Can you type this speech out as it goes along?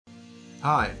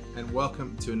Hi, and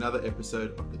welcome to another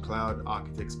episode of the Cloud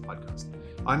Architects Podcast.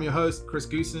 I'm your host, Chris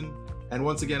Goosen, and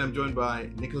once again, I'm joined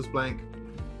by Nicholas Blank.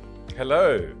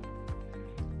 Hello.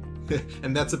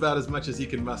 And that's about as much as you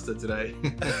can muster today.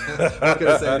 I was going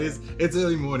to say, it's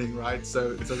early morning, right?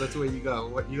 So that's where you go.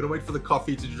 You got to wait for the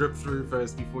coffee to drip through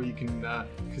first before you can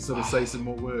sort of say some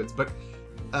more words. But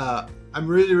I'm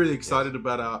really, really excited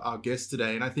about our guest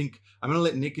today. And I think I'm going to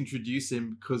let Nick introduce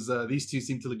him because these two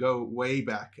seem to go way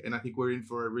back. And I think we're in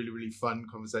for a really, really fun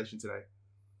conversation today.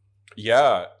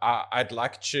 Yeah, I'd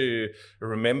like to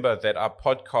remember that our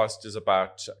podcast is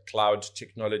about cloud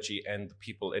technology and the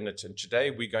people in it. And today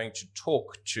we're going to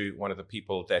talk to one of the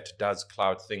people that does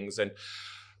cloud things and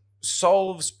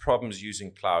solves problems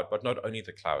using cloud, but not only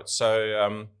the cloud.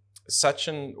 So,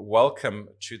 Sachin, welcome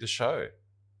to the show.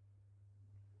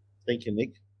 Thank you,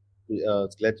 Nick.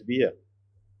 It's glad to be here.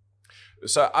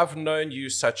 So I've known you,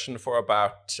 Sachin, for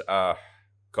about...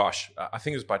 I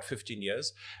think it was about 15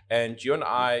 years. And you and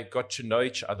I got to know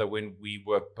each other when we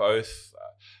were both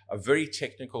very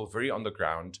technical, very on the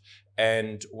ground.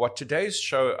 And what today's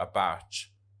show about,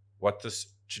 a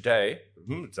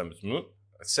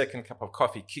second cup of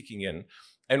coffee kicking in,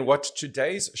 and what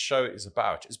today's show is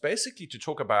about is basically to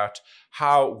talk about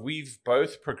how we've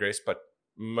both progressed, but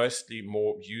mostly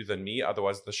more you than me.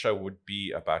 Otherwise, the show would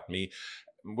be about me,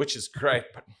 which is great,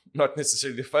 but not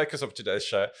necessarily the focus of today's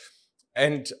show.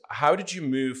 And how did you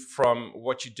move from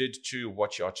what you did to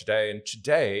what you are today? And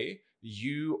today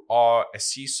you are a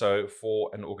CISO for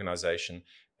an organization.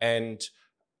 And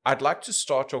I'd like to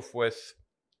start off with,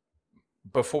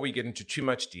 before we get into too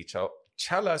much detail,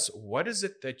 tell us what is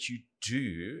it that you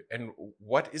do and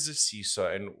what is a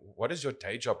CISO and what does your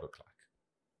day job look like?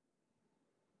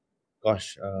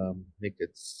 Gosh, Nick,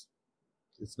 it's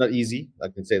not easy. I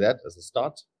can say that as a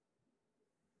start.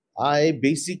 I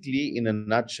basically, in a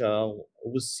nutshell,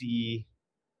 oversee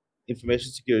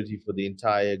information security for the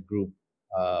entire group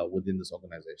within this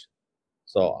organization.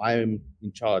 So I'm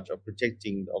in charge of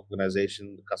protecting the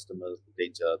organization, the customers, the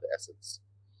data, the assets,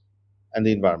 and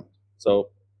the environment. So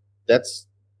that's,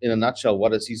 in a nutshell,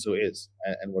 what a CISO is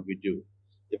and what we do.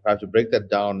 If I have to break that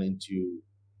down into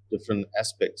different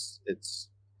aspects, it's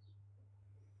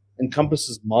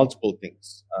encompasses multiple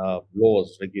things,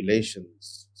 laws,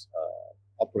 regulations,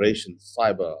 operations,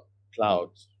 cyber, cloud.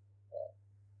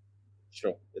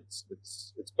 Sure, it's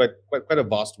quite a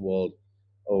vast world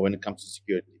when it comes to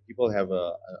security. People have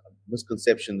a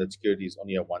misconception that security is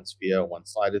only a one sphere,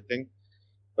 one-sided thing.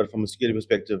 But from a security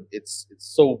perspective, it's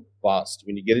so vast.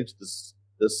 When you get into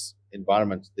this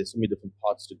environment, there's so many different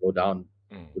parts to go down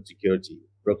with security,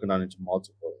 broken down into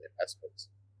multiple aspects.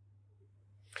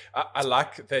 I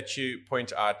like that you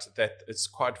point out that it's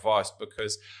quite vast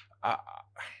because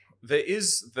there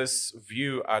is this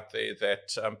view out there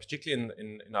that, particularly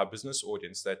in our business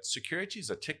audience, that security is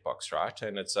a tick box, right?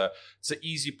 And it's an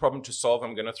easy problem to solve.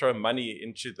 I'm going to throw money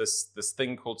into this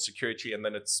thing called security, and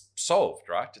then it's solved,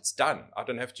 right? It's done. I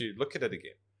don't have to look at it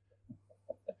again.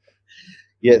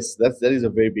 Yes, that is a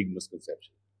very big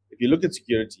misconception. If you look at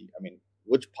security, I mean,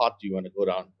 which part do you want to go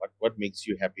down? What makes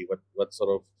you happy? What sort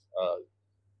of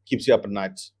keeps you up at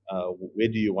night? Where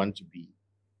do you want to be?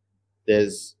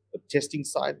 There's a testing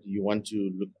side. You want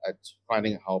to look at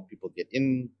finding how people get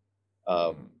in,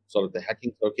 sort of the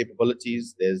hacking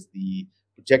capabilities. There's the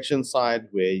protection side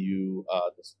where you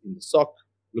are in the SOC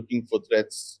looking for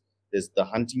threats. There's the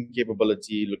hunting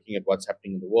capability, looking at what's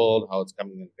happening in the world, how it's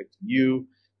coming and affecting you,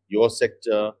 your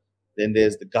sector. Then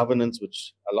there's the governance,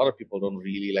 which a lot of people don't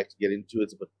really like to get into.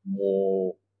 It's a bit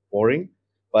more boring,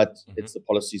 but it's the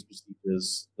policies,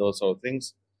 procedures, those sort of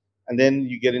things. And then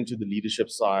you get into the leadership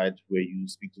side where you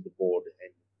speak to the board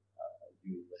and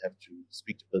you have to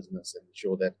speak to business and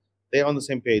ensure that they're on the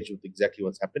same page with exactly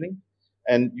what's happening.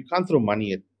 And you can't throw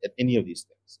money at any of these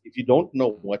things. If you don't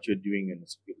know what you're doing in the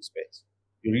security space,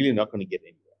 you're really not going to get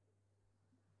anywhere.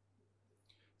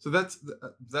 So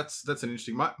that's an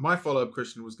interesting. My follow-up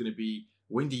question was going to be,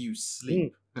 when do you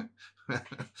sleep?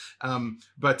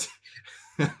 But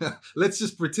let's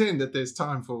just pretend that there's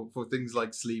time for things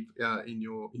like sleep in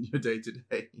your day to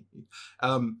day.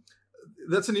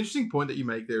 That's an interesting point that you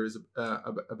make there, is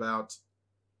about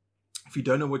if you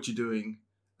don't know what you're doing,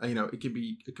 it can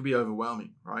be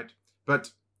overwhelming, right?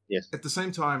 But yes, at the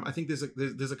same time, I think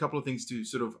there's a couple of things to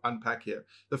sort of unpack here.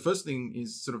 The first thing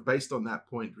is sort of based on that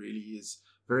point, really, is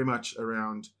very much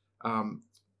around.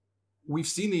 We've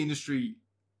seen the industry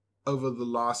over the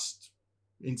last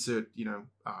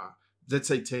let's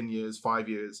say 10 years, 5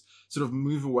 years, sort of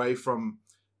move away from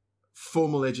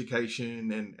formal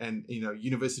education and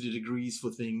university degrees for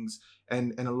things,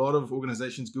 and a lot of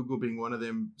organizations, Google being one of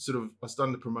them, sort of are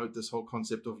starting to promote this whole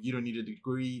concept of you don't need a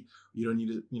degree, you don't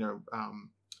need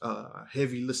a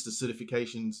heavy list of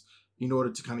certifications in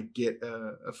order to kind of get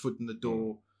a foot in the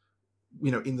door,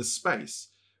 in the space.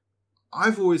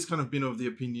 I've always kind of been of the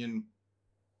opinion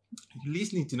you at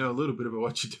least need to know a little bit about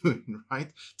what you're doing, right?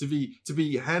 To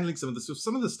be handling some of the stuff.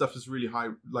 Some of the stuff is really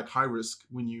high risk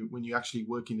when you actually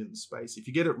working in the space. If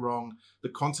you get it wrong, the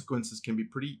consequences can be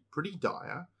pretty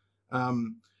dire.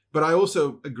 But I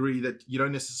also agree that you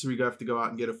don't necessarily have to go out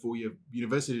and get a 4-year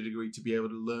university degree to be able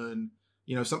to learn.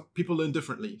 Some people learn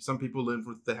differently. Some people learn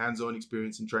with the hands-on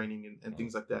experience and training and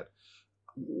things like that.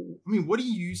 I mean, what are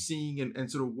you seeing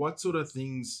and sort of what sort of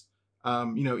things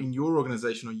in your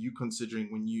organization are you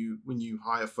considering when you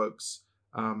hire folks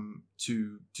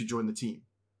to join the team?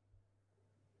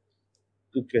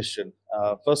 Good question.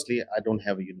 Firstly, I don't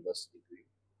have a university degree.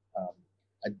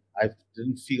 I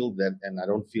didn't feel that, and I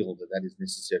don't feel that is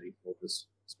necessary for this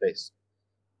space.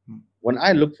 When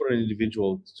I look for an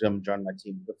individual to join my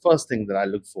team, the first thing that I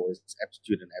look for is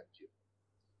aptitude and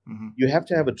attitude. You have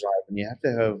to have a drive, and you have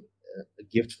to have a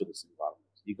gift for this environment.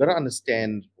 You've got to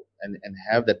understand and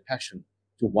have that passion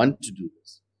to want to do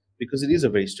this, because it is a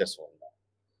very stressful environment.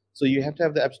 So you have to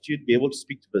have the aptitude, be able to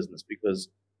speak to business, because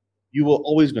you are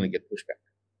always going to get pushback.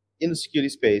 In the security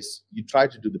space, you try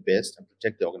to do the best and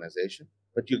protect the organization,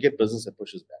 but you'll get business that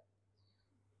pushes back.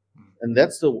 And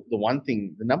that's the one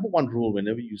thing, the number one rule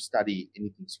whenever you study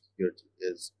anything security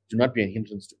is do not be a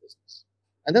hindrance to business.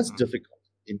 And that's difficult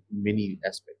in many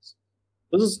aspects.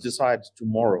 Business decides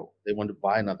tomorrow they want to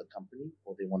buy another company,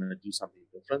 or they want to do something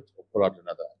different, or pull out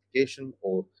another application,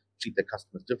 or treat their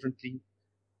customers differently.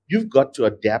 You've got to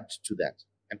adapt to that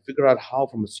and figure out how,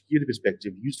 from a security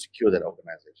perspective, you secure that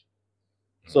organization.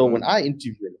 So when I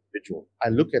interview an individual, I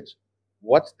look at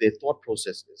what their thought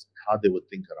process is, how they would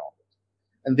think around it.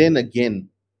 And then again,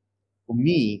 for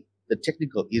me, the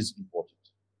technical is important.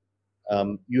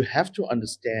 You have to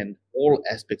understand all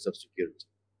aspects of security.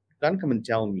 You can't come and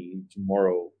tell me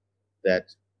tomorrow that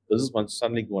business wants to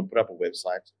suddenly go and put up a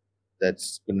website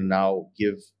that's going to now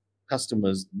give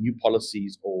customers new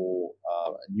policies or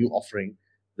a new offering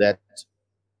that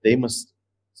they must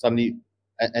suddenly,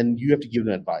 and you have to give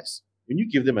them advice. When you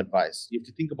give them advice, you have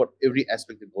to think about every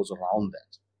aspect that goes around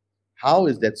that. How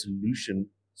is that solution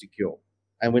secure?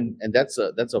 And that's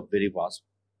a very vast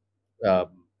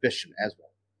question as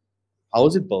well. How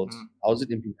is it built? How is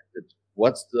it implemented?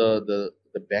 What's the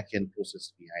back end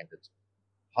process behind it?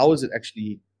 How is it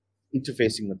actually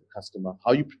interfacing with the customer?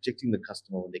 How are you protecting the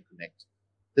customer when they connect?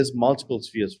 There's multiple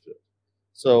spheres to it.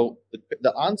 So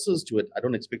the answers to it, I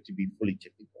don't expect to be fully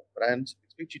technical, but I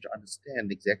expect you to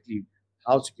understand exactly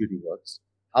how security works,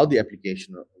 how the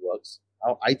application works,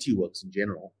 how IT works in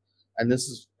general. And this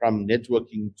is from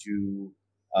networking to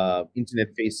internet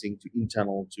facing, to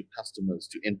internal, to customers,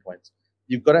 to endpoints.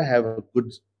 You've got to have a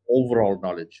good overall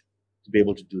knowledge to be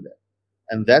able to do that.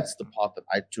 And that's the path that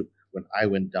I took when I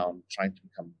went down trying to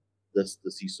become the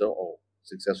CISO, or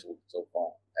successful so far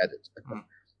at it.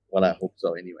 Well, I hope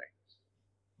so anyway.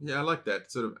 Yeah, I like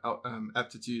that sort of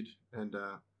aptitude and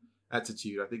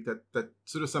attitude. I think that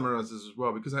sort of summarizes as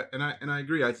well, because I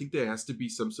agree. I think there has to be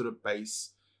some sort of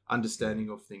base understanding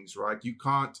of things, right? You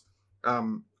can't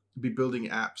be building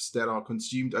apps that are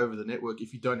consumed over the network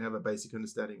if you don't have a basic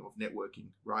understanding of networking,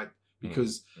 right?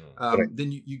 Because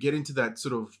then you get into that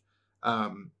sort of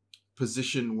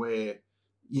position where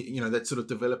that sort of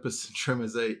developer syndrome,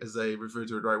 as they refer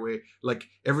to it, right, where like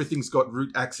everything's got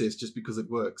root access just because it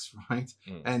works, right?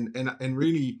 And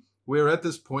really, we're at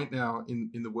this point now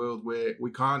in the world where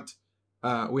we can't,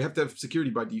 we have to have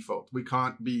security by default. We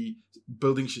can't be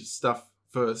building stuff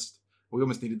first. We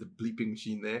almost needed the bleeping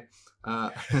machine there.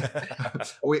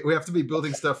 We have to be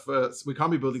building stuff first. We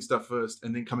can't be building stuff first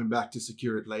and then coming back to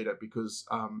secure it later, because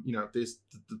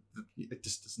it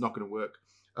just is not going to work.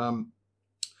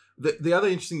 The other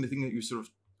interesting thing that you sort of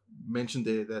mentioned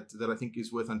there that I think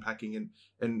is worth unpacking,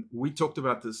 and we talked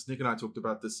about this, Nick and I talked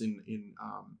about this in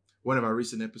one of our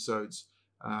recent episodes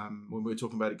when we were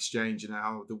talking about Exchange and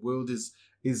how the world is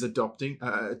adopting.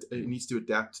 It needs to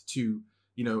adapt to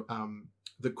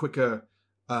the quicker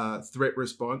threat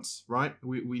response, right?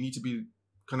 We need to be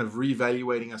kind of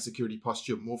reevaluating our security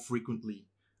posture more frequently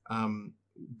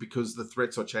because the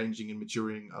threats are changing and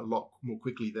maturing a lot more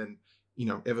quickly than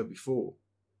ever before.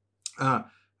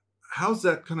 How's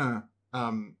that kind of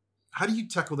how do you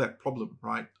tackle that problem,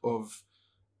 right? Of,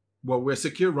 well, we're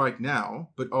secure right now,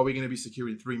 but are we going to be secure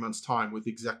in 3 months' time with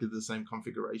exactly the same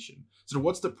configuration? So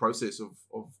what's the process of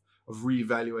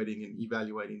reevaluating and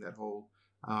evaluating that whole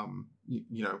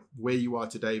where you are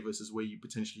today versus where you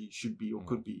potentially should be or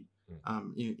could be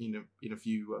in a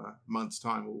few months'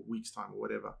 time or weeks' time or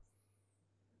whatever?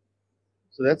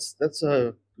 So that's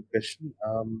a good question.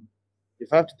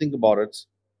 If I have to think about it,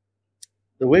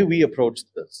 the way we approach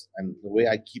this and the way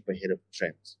I keep ahead of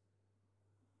trends,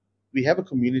 we have a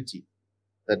community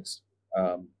that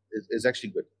is actually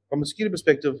good. From a security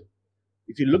perspective,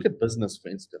 if you look at business, for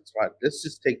instance, right, let's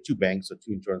just take two banks or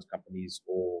two insurance companies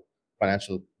or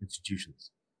financial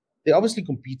institutions. They're obviously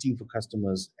competing for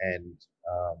customers and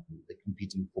they're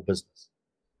competing for business.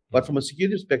 But from a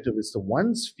security perspective, it's the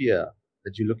one sphere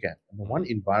that you look at and the one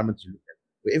environment you look at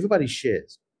where everybody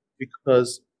shares.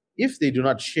 Because if they do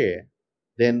not share,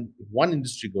 then if one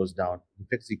industry goes down, it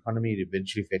affects the economy, it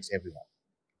eventually affects everyone.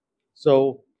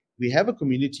 So we have a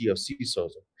community of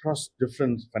CISOs across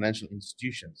different financial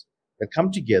institutions that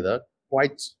come together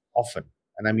quite often.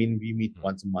 And I mean, we meet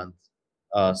once a month,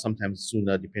 sometimes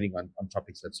sooner, depending on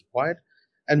topics that's required.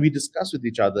 And we discuss with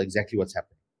each other exactly what's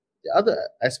happening. The other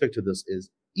aspect of this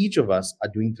is each of us are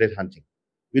doing threat hunting.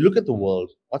 We look at the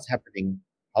world, what's happening,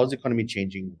 how's the economy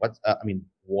changing,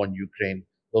 war in Ukraine,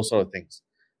 those sort of things.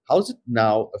 How is it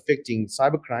now affecting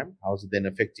cybercrime? How is it then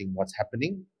affecting what's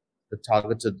happening, the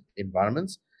targeted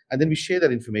environments? And then we share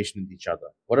that information with each other.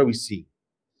 What are we seeing?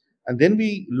 And then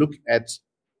we look at,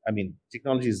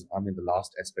 technology is, the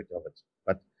last aspect of it.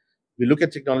 But we look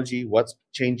at technology, what's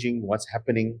changing, what's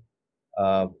happening,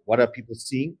 what are people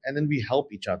seeing? And then we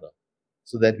help each other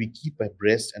so that we keep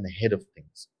abreast and ahead of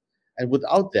things. And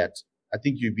without that, I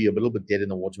think you'd be a little bit dead in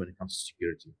the water when it comes to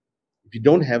security. If you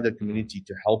don't have that community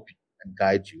to help you and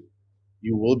guide you,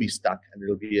 you will be stuck, and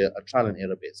it'll be a trial and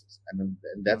error basis. And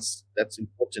that's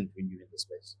important when you're in the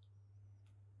space.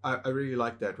 I really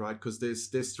like that, right? Because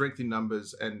there's strength in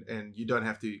numbers, and you don't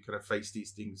have to kind of face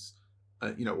these things,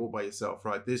 all by yourself,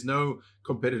 right? There's no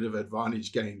competitive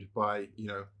advantage gained by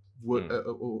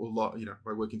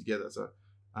by working together. So,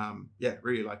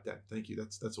 really like that. Thank you.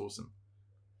 That's awesome.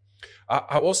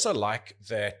 I also like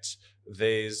that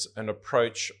there's an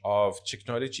approach of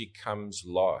technology comes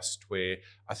last, where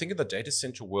I think in the data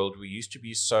center world, we used to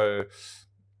be so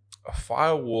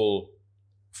firewall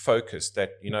focused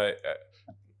that,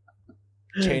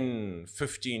 10,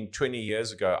 15, 20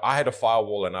 years ago, I had a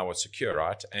firewall and I was secure,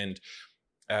 right? And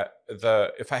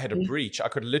if I had a breach, I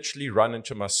could literally run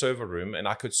into my server room and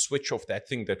I could switch off that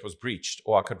thing that was breached,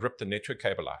 or I could rip the network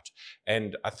cable out.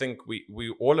 And I think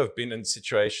we all have been in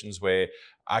situations where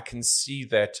I can see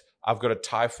that I've got a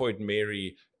typhoid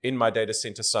Mary in my data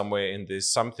center somewhere, and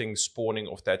there's something spawning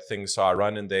off that thing. So I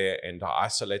run in there and I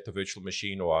isolate the virtual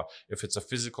machine, or if it's a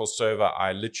physical server,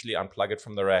 I literally unplug it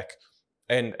from the rack,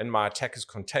 and my attack is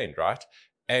contained, right?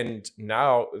 And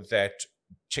now that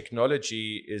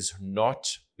technology is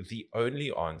not the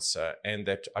only answer, and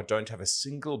that I don't have a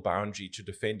single boundary to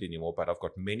defend anymore, but I've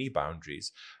got many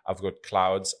boundaries. I've got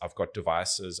clouds, I've got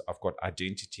devices, I've got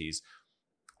identities.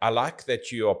 I like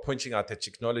that you are pointing out that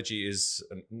technology is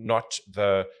not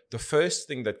the first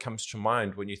thing that comes to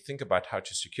mind when you think about how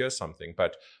to secure something,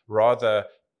 but rather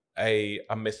a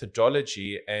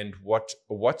methodology and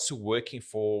what's working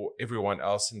for everyone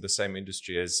else in the same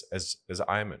industry as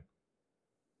I'm in.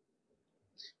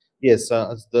 Yes,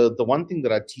 the one thing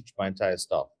that I teach my entire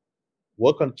staff: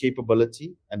 work on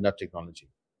capability and not technology.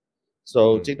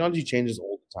 So technology changes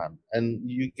all the time, and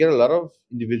you get a lot of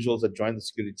individuals that join the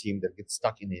security team that get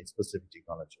stuck in a specific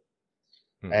technology,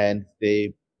 and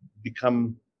they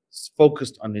become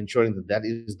focused on ensuring that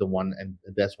is the one and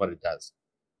that's what it does.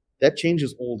 That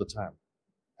changes all the time,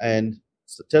 and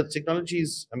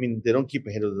technologies, they don't keep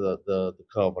ahead of the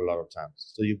curve a lot of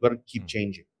times. So you've got to keep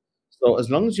changing. So as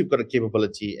long as you've got a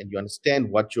capability and you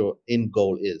understand what your end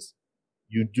goal is,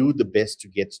 you do the best to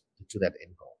get to that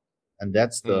end goal. And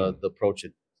that's the approach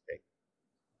it takes.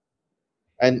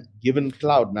 And given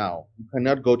cloud now, you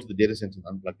cannot go to the data center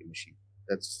and unplug your machine.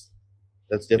 That's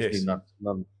definitely not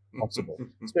possible,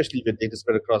 especially if your data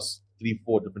spread across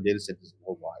 3-4 different data centers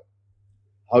worldwide.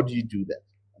 How do you do that?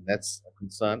 And that's a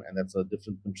concern, and that's a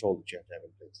different control that you have to have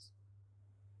in place.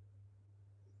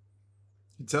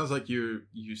 It sounds like you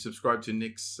subscribe to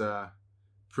Nick's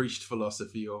preached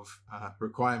philosophy of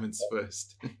requirements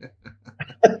first.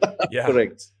 Yeah.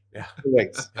 Correct. Yeah.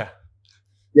 Correct. Yeah.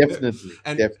 Definitely.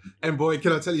 And boy,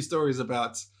 can I tell you stories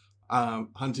about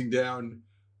hunting down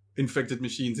infected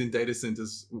machines in data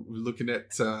centers, looking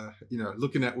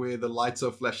at where the lights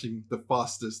are flashing the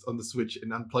fastest on the switch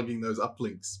and unplugging those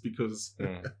uplinks because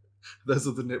those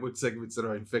are the network segments that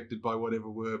are infected by whatever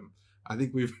worm. I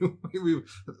think we've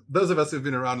those of us who've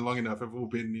been around long enough have all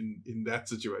been in that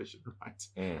situation, right?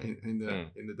 In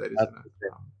the data center.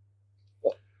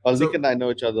 Well, So Nick and I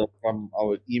know each other from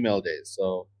our email days.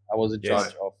 So I was in Yes.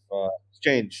 charge of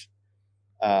Exchange,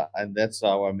 and that's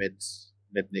how I met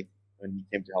Nick when he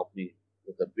came to help me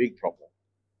with a big problem,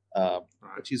 right.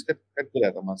 which he's quite good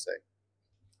at, I must say.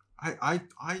 I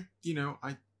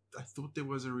thought there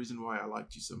was a reason why I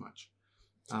liked you so much.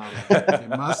 It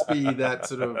must be that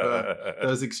sort of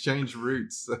those exchange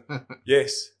routes.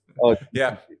 Yes. Oh,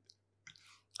 Yeah.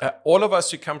 All of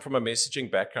us who come from a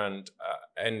messaging background,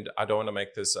 and I don't want to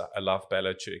make this a love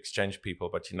ballad to Exchange people,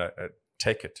 but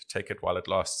take it while it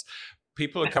lasts.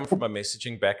 People who come from a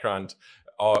messaging background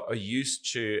are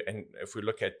used to, and if we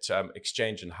look at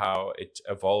Exchange and how it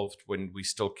evolved when we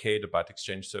still cared about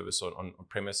Exchange service on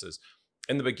premises.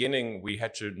 In the beginning, we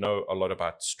had to know a lot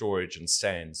about storage and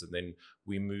SANs, and then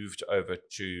we moved over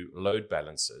to load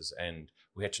balancers, and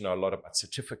we had to know a lot about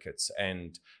certificates,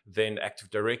 and then Active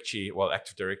Directory. Well,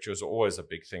 Active Directory was always a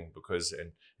big thing because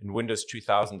in Windows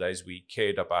 2000 days, we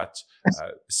cared about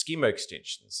schema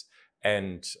extensions,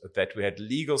 and that we had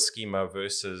legal schema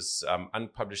versus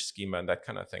unpublished schema and that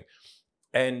kind of thing.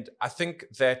 And I think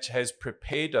that has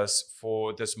prepared us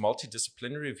for this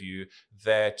multidisciplinary view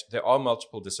that there are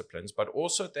multiple disciplines, but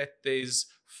also that there's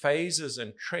phases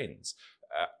and trends.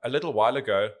 A little while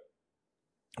ago,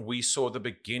 we saw the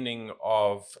beginning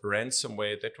of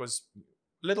ransomware that was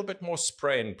a little bit more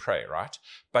spray and pray, right?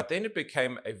 But then it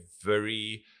became a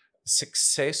very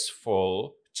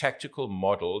successful tactical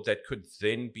model that could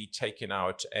then be taken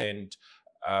out and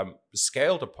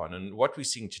scaled upon. And what we're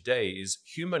seeing today is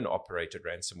human-operated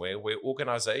ransomware, where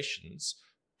organizations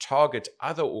target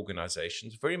other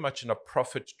organizations very much in a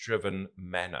profit-driven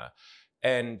manner.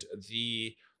 And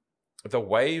the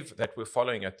wave that we're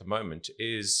following at the moment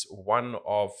is one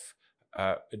of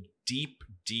a deep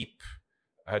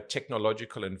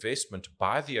technological investment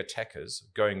by the attackers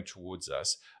going towards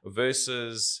us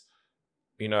versus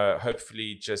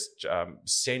hopefully just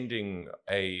sending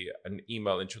an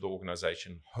email into the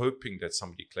organization, hoping that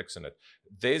somebody clicks on it.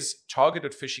 There's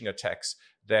targeted phishing attacks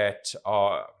that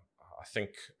are, I think,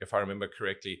 if I remember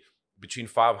correctly, between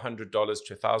 $500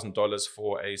 to $1,000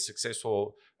 for a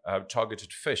successful targeted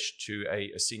phish to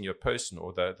a senior person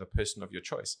or the person of your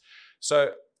choice.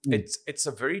 So it's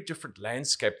a very different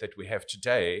landscape that we have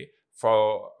today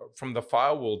from the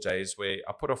firewall days, where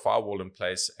I put a firewall in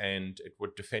place and it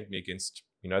would defend me against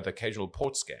the occasional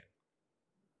port scan.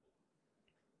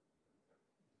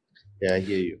 Yeah, I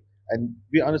hear you. And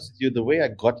to be honest with you, the way I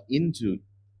got into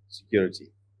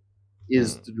security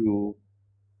is through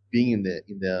being in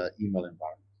the email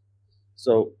environment.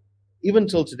 So even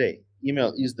till today,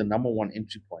 email is the number one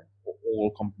entry point for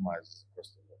all compromises across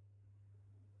the world.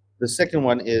 The second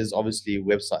one is obviously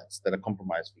websites that are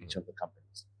compromised for each of the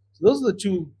companies. So those are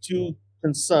the two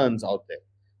concerns out there.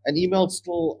 And email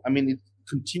still, it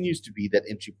continues to be that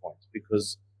entry point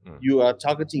because you are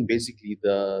targeting basically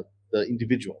the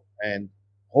individual and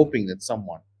hoping that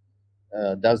someone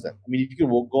does that. If you can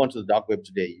go onto the dark web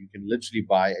today, you can literally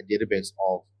buy a database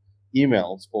of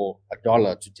emails for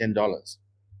 $1 to $10.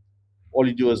 All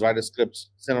you do is write a script,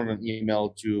 send out an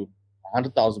email to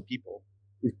 100,000 people.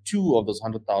 If 2 of those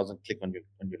 100,000 click on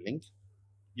your link,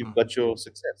 you've got your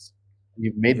success, and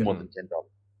you've made more than $10.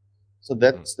 So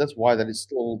that's why that is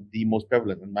still the most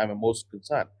prevalent, and I'm most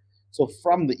concerned. So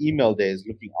from the email days,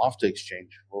 looking after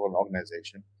Exchange for an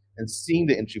organization and seeing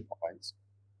the entry points,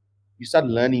 you start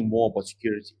learning more about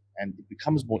security, and it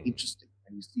becomes more interesting,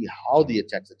 and you see how the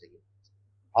attacks are taking place,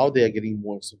 how they are getting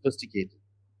more sophisticated,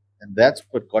 and that's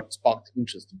what got sparked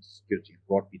interest in security and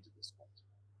brought me to this point.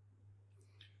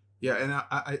 Yeah, and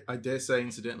I dare say,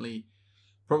 incidentally,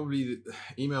 probably the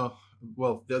email.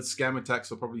 Well, the scam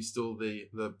attacks are probably still the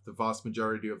vast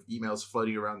majority of emails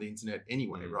floating around the internet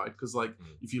anyway, right? Because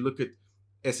if you look at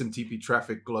SMTP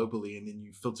traffic globally and then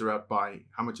you filter out by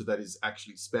how much of that is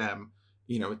actually spam,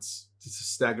 it's a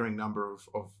staggering number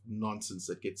of nonsense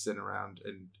that gets sent around,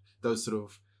 and those sort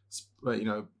of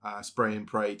spray and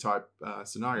pray type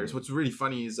scenarios. What's really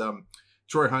funny is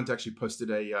Troy Hunt actually posted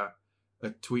a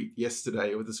tweet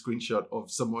yesterday with a screenshot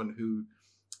of someone who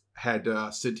had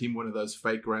sent him one of those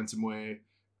fake ransomware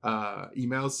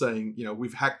emails saying,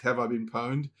 we've hacked, have I been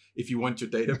pwned? If you want your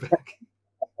data back.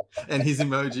 And his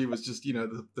emoji was just,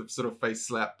 the sort of face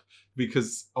slap,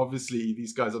 because obviously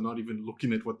these guys are not even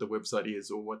looking at what the website is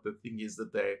or what the thing is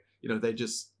that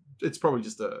it's probably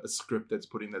just a script that's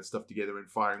putting that stuff together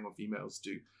and firing off emails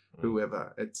to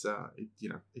whoever. It's a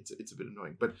bit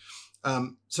annoying. But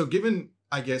so given,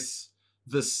 I guess,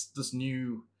 this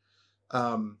new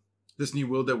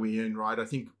world that we're in, right? I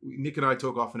think Nick and I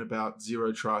talk often about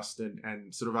zero trust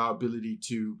and sort of our ability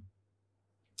to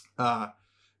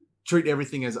treat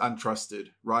everything as untrusted,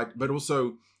 right? But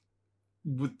also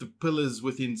with the pillars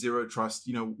within zero trust,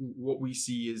 what we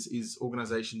see is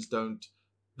organizations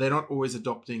they're not always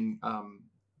adopting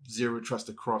zero trust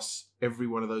across every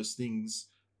one of those things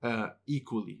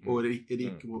equally or at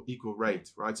equal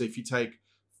rate, right? So if you take,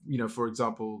 for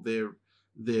example, their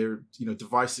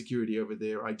device security over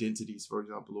their identities, for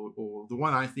example, or the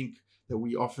one I think that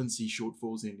we often see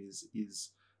shortfalls in is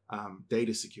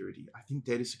data security. I think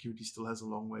data security still has a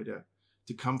long way to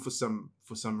come for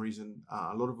some reason.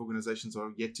 A lot of organizations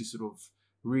are yet to sort of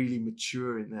really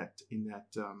mature in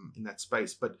that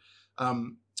space. But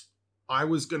I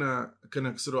was gonna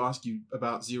sort of ask you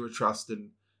about zero trust,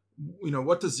 and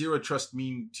what does zero trust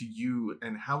mean to you,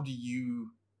 and how do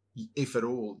you, if at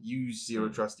all, use zero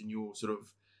trust in your sort of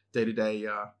day-to-day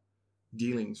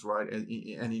dealings, right, and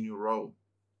in your role?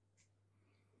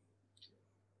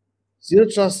 Zero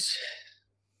trust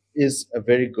is a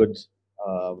very good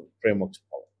framework to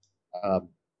follow.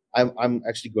 I'm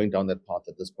actually going down that path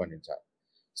at this point in time.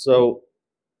 So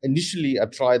initially, I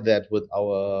tried that with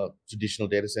our traditional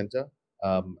data center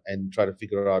and try to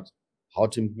figure out how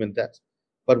to implement that.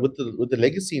 But with the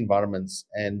legacy environments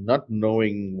and not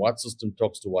knowing what system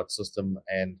talks to what system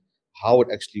and how it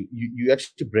actually you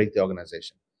actually break the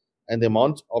organization, and the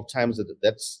amount of times that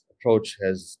approach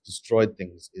has destroyed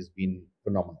things has been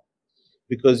phenomenal,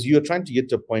 because you're trying to get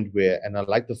to a point where, and I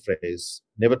like the phrase,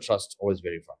 never trust, always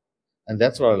verify. And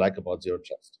that's what I like about zero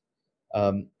trust.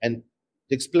 And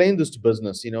to explain this to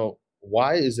business,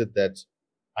 why is it that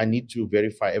I need to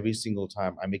verify every single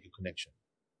time I make a connection?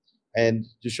 And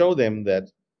to show them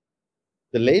that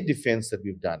the layered defense that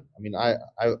we've done, I mean,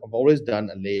 I've always done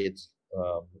a layered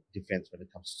defense when it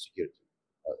comes to security.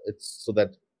 It's so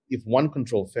that if one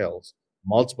control fails,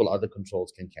 multiple other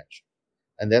controls can catch.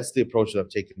 And that's the approach that I've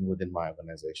taken within my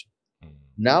organization.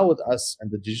 Now with us and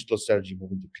the digital strategy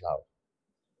moving to cloud,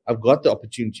 I've got the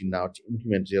opportunity now to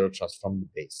implement zero trust from the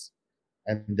base.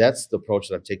 And that's the approach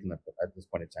that I've taken at this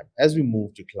point in time. As we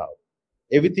move to cloud,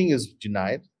 everything is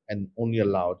denied and only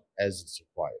allowed as it's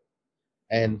required.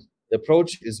 And the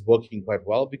approach is working quite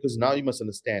well, because now you must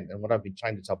understand, and what I've been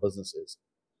trying to tell businesses,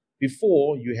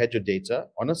 before you had your data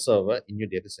on a server in your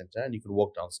data center and you could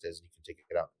walk downstairs and you can take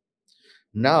it out.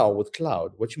 Now with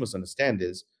cloud, what you must understand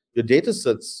is your data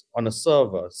sits on a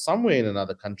server somewhere in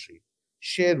another country,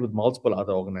 shared with multiple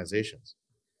other organizations.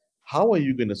 How are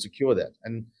you going to secure that?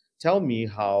 And tell me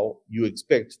how you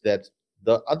expect that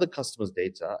the other customers'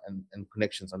 data and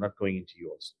connections are not going into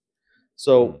yours.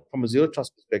 So from a zero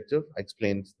trust perspective, I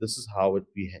explained this is how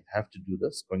we have to do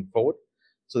this going forward,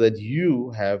 so that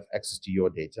you have access to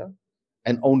your data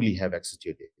and only have access to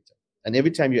your data. And every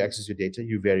time you access your data,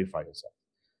 you verify yourself.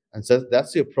 And so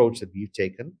that's the approach that we've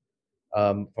taken.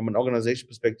 From an organization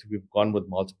perspective, we've gone with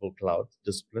multiple cloud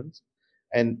disciplines.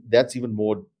 And that's even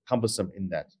more cumbersome in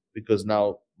that, because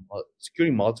now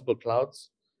securing multiple clouds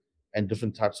and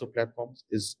different types of platforms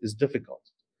is difficult.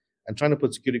 And trying to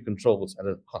put security controls at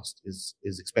a cost is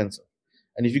expensive.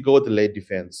 And if you go with the layered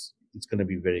defense, it's going to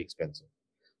be very expensive.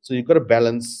 So you've got to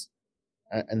balance,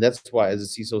 and that's why as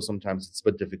a CISO, sometimes it's a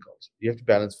bit difficult. You have to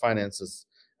balance finances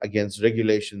against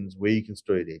regulations, where you can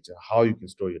store your data, how you can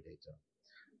store your data,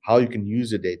 how you can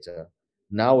use your data.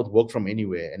 Now with work from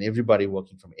anywhere and everybody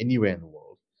working from anywhere in the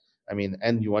world, I mean,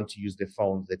 and you want to use their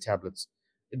phones, their tablets,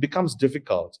 it becomes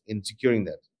difficult in securing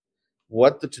that.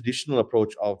 What the traditional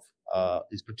approach of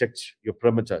is protect your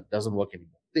perimeter doesn't work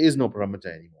anymore. There is no perimeter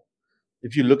anymore.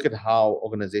 If you look at how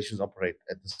organizations operate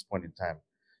at this point in time,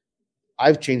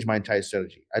 I've changed my entire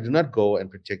strategy. I do not go and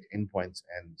protect endpoints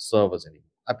and servers anymore.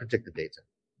 I protect the data.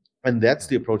 And that's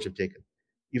the approach I've taken.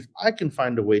 If I can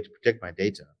find a way to protect my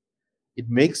data, it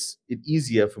makes it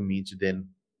easier for me to then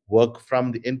work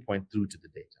from the endpoint through to the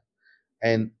data.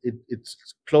 And it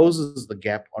closes the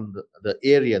gap on the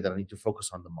area that I need to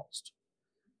focus on the most.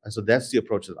 And so that's the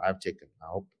approach that I've taken. I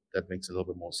hope that makes a little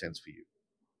bit more sense for you.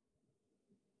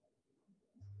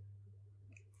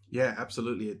 Yeah,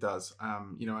 absolutely, it does.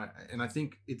 And I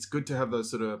think it's good to have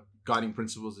those sort of guiding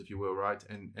principles, if you will, right,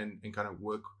 and kind of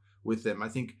work with them. I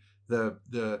think the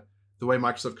way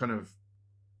Microsoft kind of,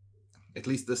 at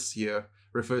least this year,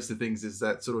 refers to things is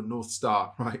that sort of North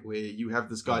Star, right, where you have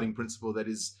this guiding principle that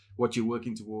is what you're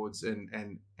working towards, and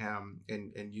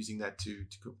using that to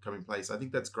come in place. I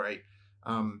think that's great.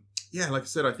 Like I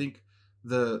said, I think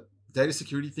the data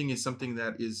security thing is something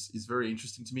that is very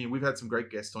interesting to me, and we've had some great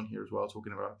guests on here as well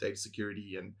talking about data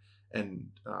security and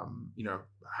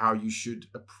how you should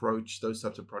approach those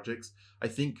types of projects. I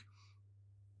think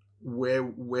where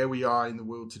we are in the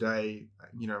world today,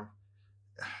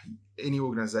 any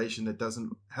organization that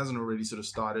hasn't already sort of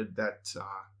started that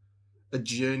a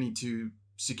journey to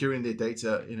securing their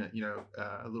data in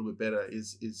a little bit better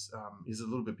is a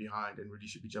little bit behind, and really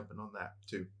should be jumping on that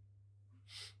too.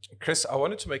 Chris, I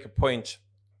wanted to make a point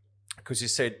because you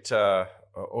said,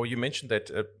 or you mentioned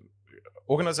that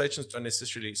organizations don't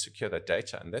necessarily secure their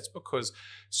data, and that's because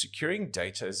securing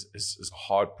data is a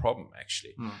hard problem,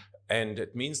 actually. And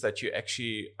it means that you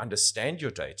actually understand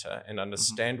your data and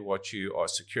understand what you are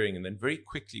securing. And then very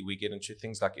quickly we get into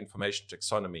things like information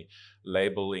taxonomy,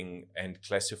 labeling and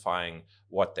classifying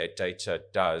what that data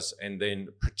does, and then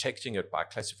protecting it by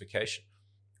classification.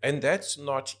 And that's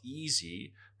not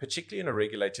easy, particularly in a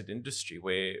regulated industry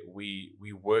where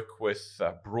we work with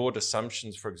broad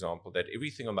assumptions, for example, that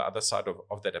everything on the other side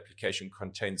of that application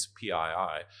contains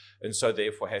PII, and so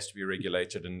therefore has to be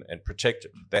regulated and protected.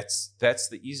 That's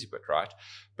the easy bit, right?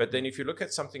 But then if you look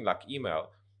at something like email,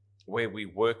 where we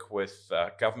work with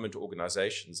government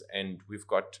organizations, and we've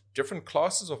got different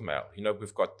classes of mail.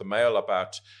 We've got the mail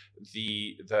about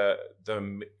the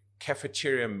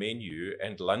cafeteria menu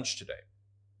and lunch today.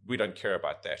 We don't care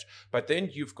about that. But then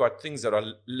you've got things that are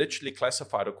literally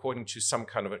classified according to some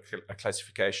kind of a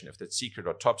classification, if it's secret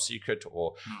or top secret,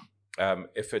 or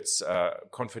if it's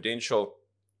confidential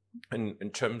in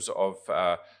terms of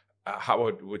how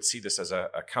I would see this as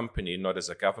a company, not as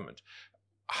a government.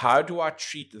 How do I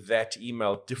treat that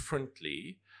email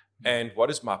differently? And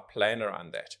what is my plan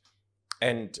around that?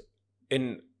 And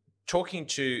in talking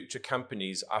to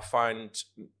companies, I find,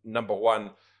 number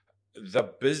one, the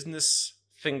business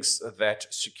thinks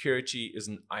that security is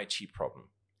an IT problem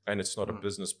and it's not a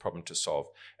business problem to solve,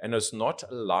 and it's not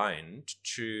aligned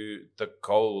to the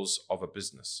goals of a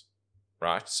business,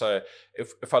 right? So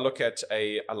if I look at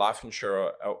a life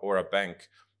insurer or a bank,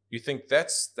 you think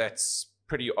that's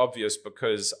pretty obvious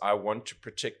because I want to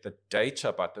protect the data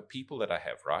about the people that I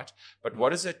have, right? But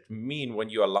what does it mean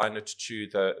when you align it to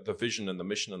the vision and the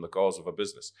mission and the goals of a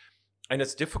business? And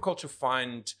it's difficult to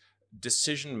find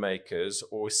decision makers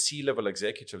or C-level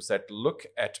executives that look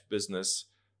at business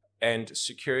and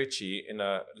security in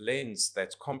a lens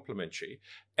that's complementary.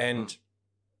 And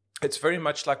it's very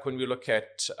much like when we look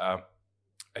at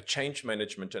a change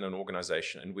management in an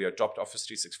organization and we adopt Office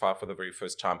 365 for the very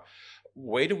first time.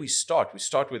 Where do we start? We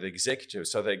start with the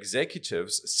executives. So the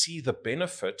executives see the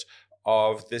benefit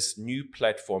of this new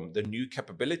platform, the new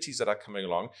capabilities that are coming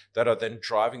along that are then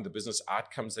driving the business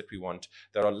outcomes that we want,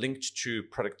 that are linked to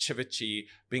productivity,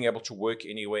 being able to work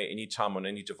anywhere, anytime, on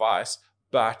any device,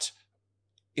 but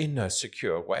in a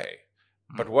secure way.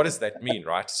 But what does that mean,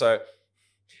 right? So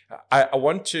I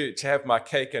want to have my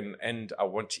cake and I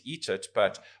want to eat it,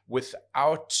 but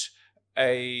without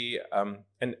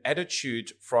an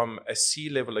attitude from a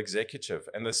C-level executive,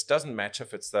 and this doesn't matter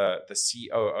if it's the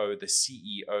COO, the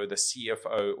CEO, the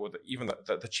CFO, or even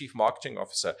the chief marketing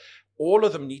officer, all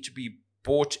of them need to be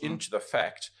bought into the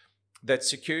fact that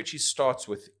security starts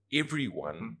with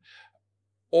everyone,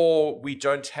 or we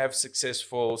don't have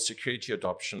successful security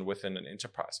adoption within an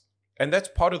enterprise. And that's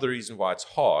part of the reason why it's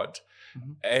hard.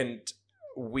 And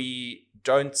we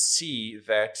don't see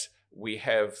that we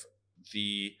have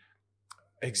the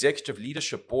executive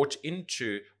leadership bought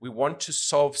into, we want to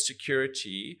solve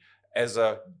security as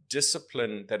a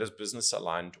discipline that is business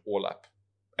aligned all up.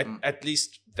 At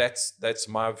least that's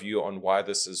my view on why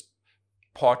this is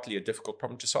partly a difficult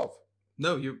problem to solve.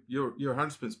 No, you're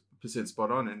 100%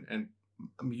 spot on, and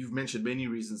I mean, you've mentioned many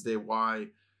reasons there why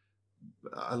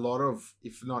a lot of,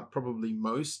 if not probably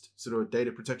most, sort of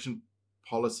data protection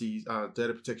policies,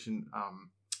 data protection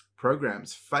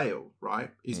programs fail,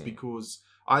 right? Is because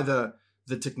either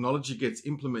the technology gets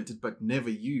implemented but never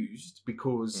used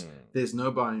because there's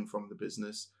no buy-in from the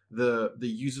business. The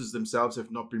users themselves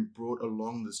have not been brought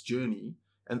along this journey,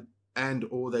 and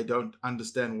or they don't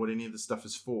understand what any of the stuff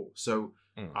is for. So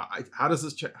how does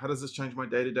this change my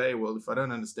day to day? Well, if I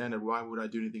don't understand it, why would I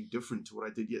do anything different to what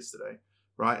I did yesterday,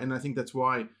 right? And I think that's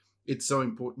why it's so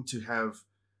important to have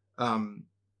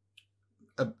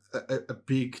a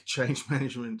big change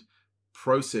management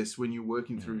process when you're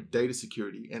working through data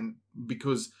security. And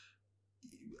because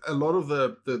a lot of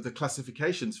the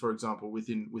classifications, for example,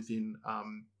 within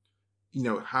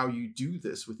how you do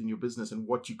this within your business and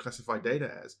what you classify data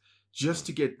as, just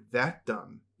to get that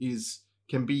done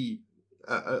can be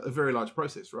a very large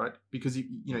process, right? Because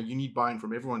you need buy-in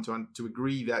from everyone to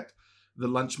agree that the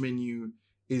lunch menu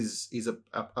is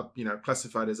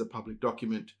classified as a public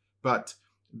document, but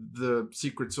the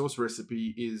secret sauce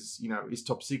recipe is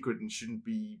top secret and shouldn't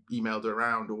be emailed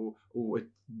around or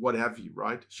what have you,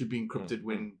 right? Should be encrypted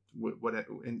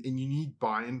and you need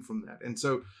buy-in from that. And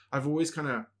so I've always kind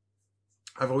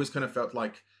of felt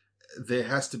like there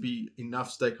has to be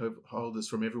enough stakeholders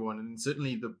from everyone. And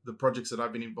certainly the projects that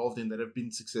I've been involved in that have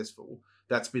been successful,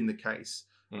 that's been the case,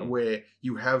 where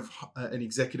you have an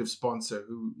executive sponsor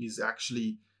who is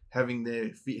actually having their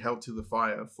feet held to the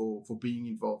fire for being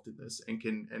involved in this, and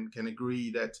can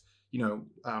agree that,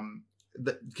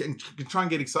 that can try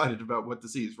and get excited about what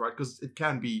this is, right? Because it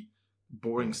can be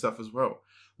boring stuff as well.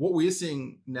 What we're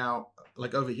seeing now,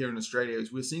 like over here in Australia,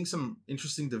 is we're seeing some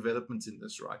interesting developments in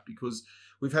this, right? Because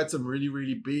we've had some really,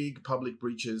 really big public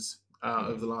breaches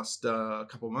over the last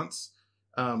couple of months.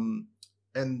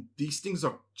 And these things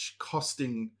are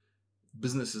costing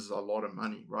businesses a lot of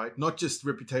money, right? Not just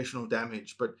reputational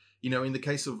damage, but, in the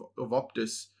case of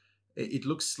Optus, it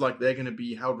looks like they're going to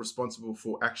be held responsible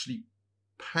for actually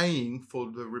paying for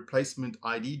the replacement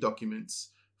ID documents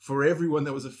for everyone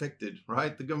that was affected,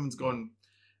 right? The government's gone,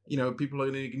 people are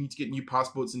going to need to get new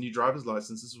passports and new driver's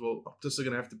licenses. Well, Optus are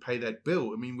going to have to pay that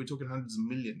bill. I mean, we're talking hundreds of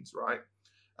millions, right?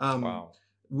 Wow.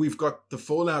 We've got the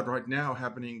fallout right now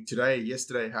happening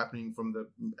yesterday happening from the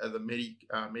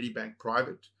Medibank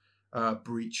private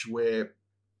breach, where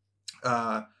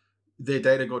their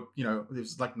data got,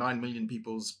 there's like 9 million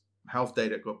people's health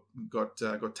data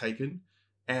got taken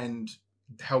and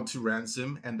held to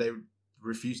ransom, and they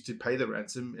refused to pay the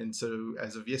ransom. And so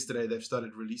as of yesterday, they've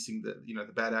started releasing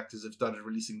the bad actors have started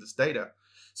releasing this data.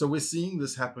 So we're seeing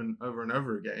this happen over and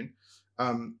over again.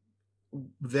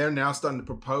 They're now starting to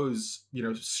propose,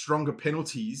 stronger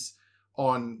penalties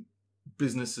on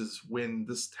businesses when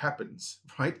this happens,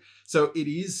 right? So it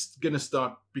is going to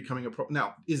start becoming a problem.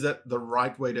 Now, is that the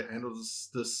right way to handle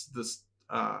this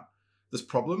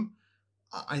problem?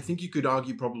 I think you could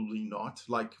argue probably not.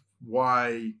 Like,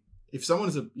 why, if someone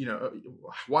is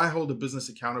why hold a business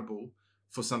accountable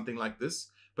for something like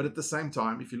this? But at the same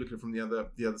time, if you look at it from the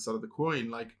other side of the coin,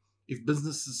 like, if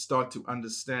businesses start to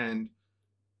understand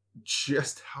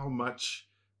just how much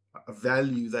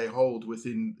value they hold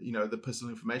within, the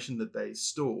personal information that they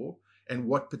store, and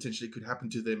what potentially could happen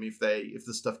to them if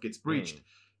the stuff gets breached,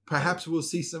 perhaps we'll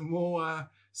see some more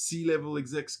C-level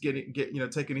execs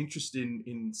take an interest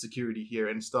in security here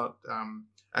and start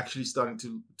actually starting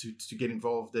to get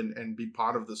involved and be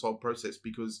part of this whole process.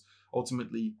 Because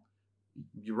ultimately,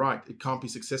 you're right, it can't be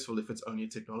successful if it's only a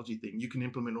technology thing. You can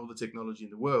implement all the technology in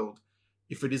the world,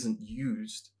 if it isn't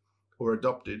used or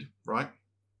adopted, right?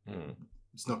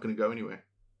 It's not going to go anywhere.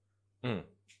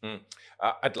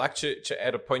 I'd like to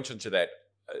add a point onto that.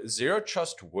 Zero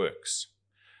trust works.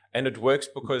 And it works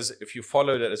because if you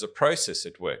follow it as a process,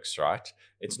 it works, right?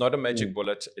 It's not a magic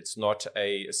bullet. It's not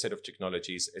a set of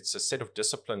technologies. It's a set of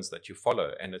disciplines that you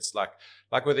follow. And it's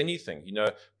like with anything,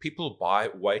 people buy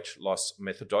weight loss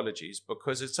methodologies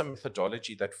because it's a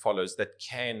methodology that follows, that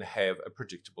can have a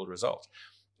predictable result.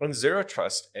 And zero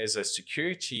trust as a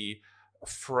security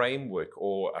framework,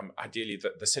 or ideally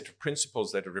the set of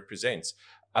principles that it represents,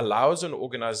 allows an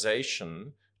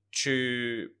organization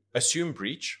to assume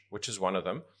breach, which is one of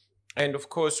them. And of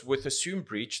course, with assume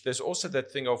breach, there's also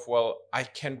that thing of, well, I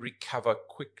can recover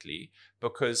quickly,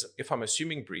 because if I'm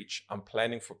assuming breach, I'm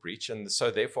planning for breach. And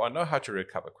so therefore I know how to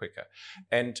recover quicker.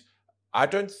 And I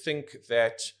don't think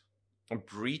that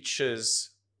breaches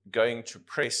going to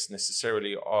press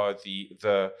necessarily are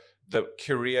the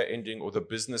career ending or the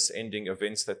business ending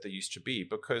events that there used to be,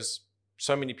 because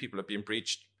so many people have been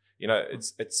breached.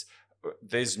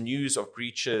 There's news of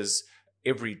breaches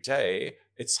every day.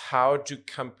 It's how do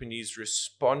companies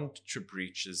respond to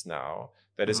breaches now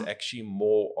that is actually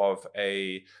more of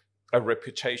a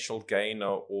reputational gainer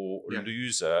or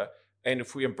loser. And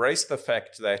if we embrace the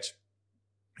fact that,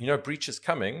 breach is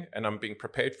coming and I'm being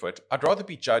prepared for it, I'd rather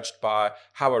be judged by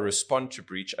how I respond to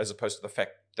breach as opposed to the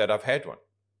fact that I've had one.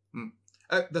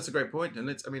 That's a great point. And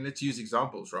let's use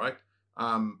examples, right?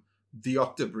 The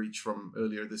Okta breach from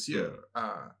earlier this year.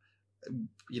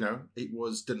 It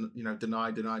was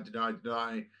deny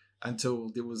until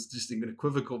there was just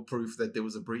unequivocal proof that there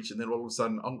was a breach, and then all of a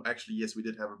sudden, actually, yes, we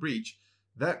did have a breach.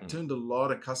 That turned a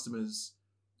lot of customers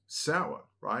sour,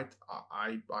 right?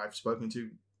 I've spoken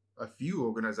to a few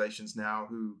organizations now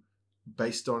who,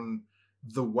 based on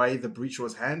the way the breach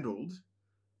was handled,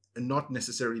 and not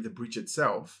necessarily the breach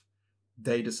itself,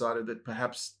 they decided that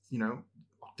perhaps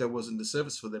there wasn't the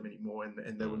service for them anymore,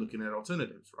 and they were looking at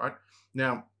alternatives, right?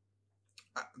 Now,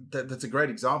 that's a great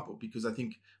example, because I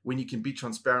think when you can be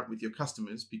transparent with your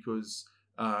customers because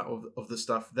of the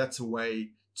stuff, that's a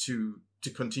way to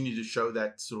continue to show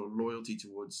that sort of loyalty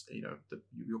towards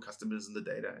your customers and the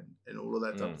data and all of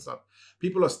that type of stuff.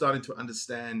 People are starting to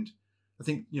understand. I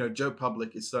think Joe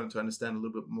Public is starting to understand a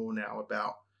little bit more now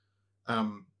about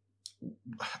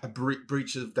a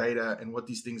breach of data and what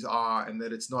these things are, and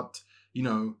that it's not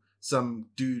some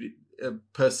dude, a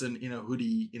person in a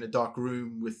hoodie in a dark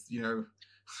room with, you know,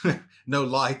 no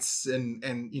lights and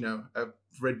a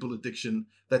Red Bull addiction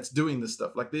that's doing this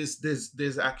stuff. Like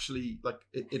there's actually, like,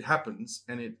 it happens,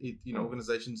 and it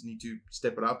organizations need to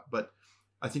step it up. But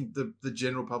I think the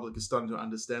general public is starting to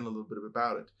understand a little bit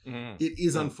about it. It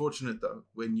is unfortunate though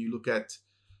when you look at,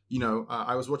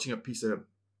 I was watching a piece of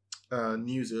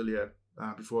news earlier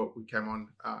before we came on.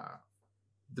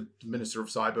 The Minister of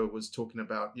Cyber was talking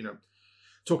about,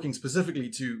 talking specifically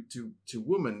to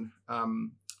women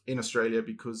in Australia,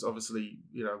 because obviously,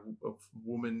 of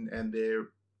women and their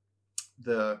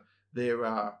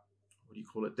what do you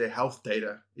call it? Their health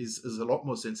data is a lot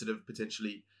more sensitive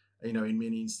potentially, in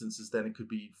many instances than it could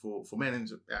be for men.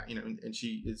 And and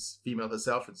she is female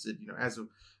herself, and said,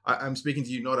 I'm speaking to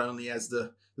you not only as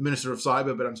the Minister of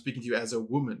Cyber, but I'm speaking to you as a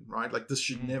woman, right? Like, this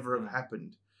should never have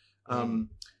happened.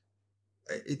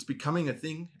 It's becoming a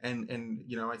thing, and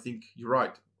I think you're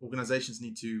right. Organizations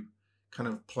need to kind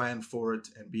of plan for it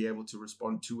and be able to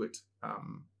respond to it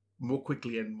more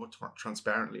quickly and more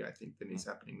transparently, I think, than is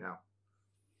happening now.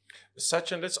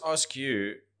 Sachin, let's ask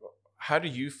you, how do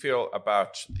you feel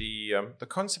about the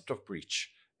concept of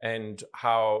breach, and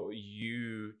how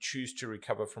you choose to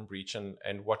recover from breach,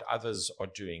 and what others are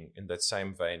doing in that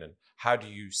same vein, and how do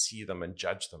you see them and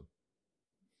judge them?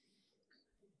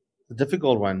 A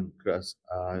difficult one, Chris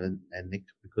and Nick,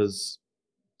 because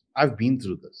I've been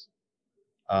through this.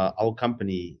 Our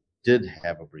company did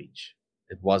have a breach.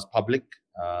 It was public.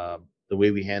 The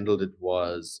way we handled it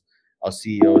was our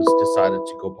CEOs decided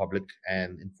to go public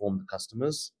and inform the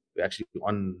customers. We're actually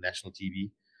on national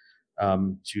TV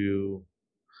to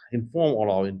inform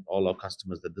all our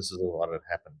customers that this is what had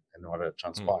happened and what had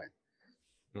transpired.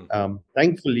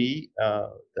 Thankfully,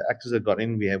 the actors that got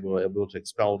in, we were able to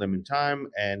expel them in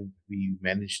time, and we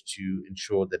managed to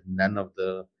ensure that none of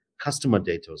the customer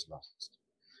data was lost.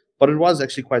 But it was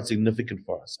actually quite significant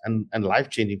for us and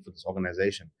life-changing for this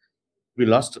organization. We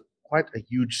lost quite a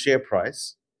huge share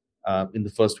price in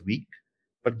the first week,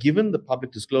 but given the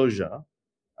public disclosure,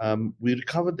 we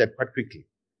recovered that quite quickly.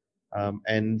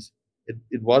 And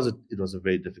it was a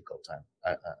very difficult time.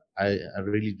 I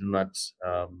really do not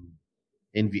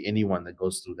envy anyone that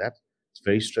goes through that. It's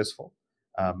very stressful.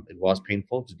 It was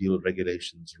painful to deal with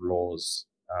regulations, laws,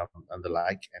 and the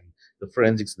like, and the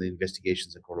forensics and the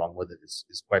investigations that go along with it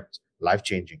is quite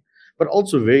life-changing, but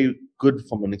also very good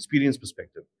from an experience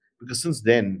perspective, because since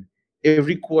then,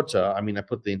 every quarter, I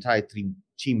put the entire team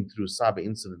through cyber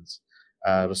incidents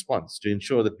response to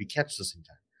ensure that we catch this in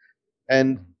time.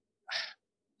 And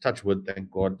touch wood,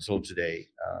 thank God, till today,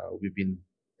 we've been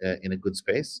in a good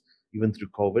space. Even through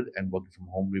COVID and working from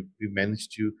home, we've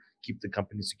managed to keep the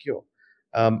company secure.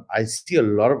 I see a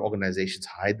lot of organizations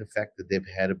hide the fact that they've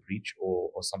had a breach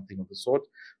or something of the sort,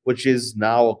 which is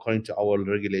now, according to our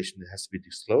regulation, it has to be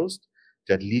disclosed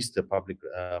to at least the public,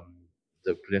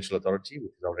 the Prudential Authority,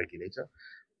 which is our regulator.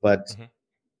 But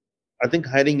I think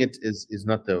hiding it is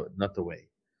not the way.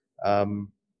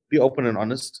 Be open and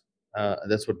honest.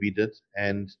 That's what we did,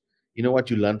 and you know what,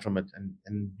 you learn from it,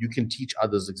 and you can teach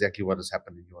others exactly what has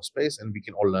happened in your space, and we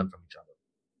can all learn from each other.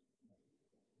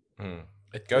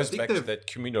 It goes back to that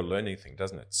communal learning thing,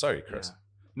 doesn't it? Sorry, Chris.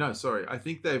 Yeah. No, sorry. I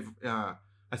think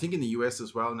I think in the US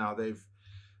as well now,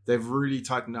 they've really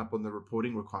tightened up on the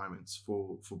reporting requirements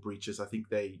for breaches. I think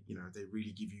they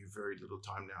really give you very little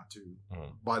time now to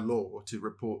by law to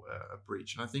report a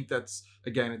breach, and I think that's,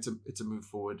 again, it's a move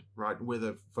forward, right?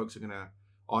 Whether folks are going to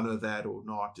honor that or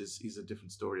not is a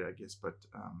different story, I guess. But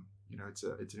it's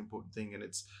an important thing, and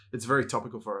it's very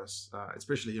topical for us,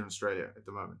 especially here in Australia at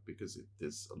the moment, because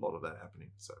there's a lot of that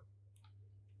happening. So,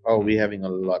 we're having a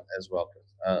lot as well.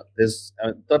 There's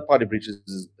third-party breaches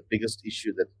is the biggest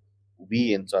issue that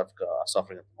we in South Africa are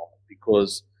suffering at the moment,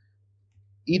 because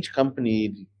each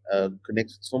company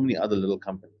connects with so many other little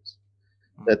companies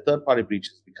that third-party breach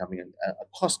is becoming a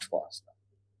cost for us now.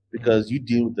 Because you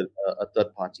deal with a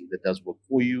third party that does work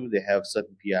for you, they have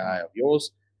certain PII of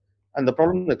yours, and the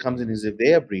problem that comes in is if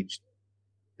they are breached,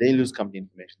 they lose company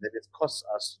information. Then it costs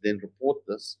us to then report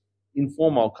this,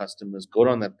 inform our customers, go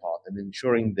down that path, and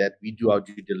ensuring that we do our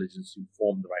due diligence to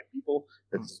inform the right people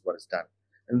that this is what is done,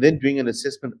 and then doing an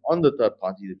assessment on the third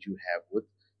party that you have with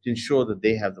to ensure that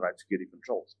they have the right security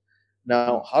controls.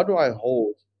 Now, how do I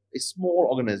hold a small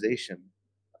organization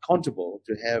accountable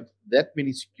to have that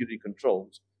many security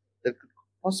controls that could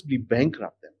possibly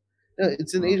bankrupt them?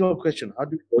 It's an age-old question. How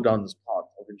do we go down this path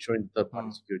of ensuring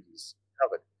third-party security is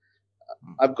covered?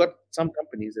 I've got some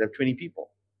companies that have 20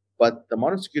 people, but the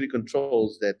amount of security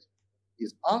controls that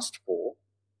is asked for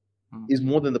is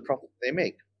more than the profit they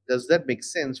make. Does that make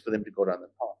sense for them to go down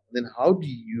that path? And then how do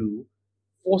you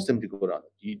force them to go down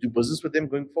it? Do you do business with them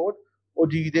going forward? Or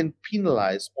do you then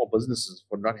penalize small businesses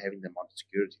for not having them on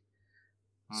security?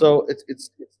 So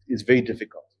it's very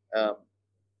difficult.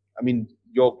 I mean,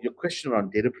 your question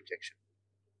around data protection,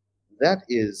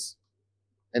 that's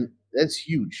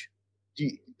huge.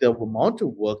 The amount of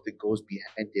work that goes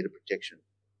behind data protection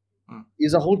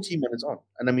is a whole team on its own.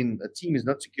 And I mean, a team is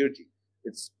not security.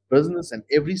 It's business, and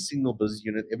every single business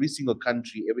unit, every single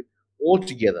country, all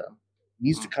together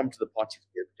needs to come to the party for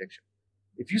data protection.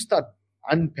 If you start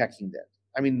unpacking that,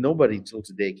 I mean, nobody till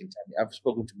today can tell me. I've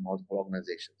spoken to multiple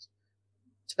organizations.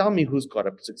 Tell me who's got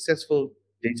a successful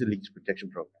data leakage protection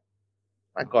program.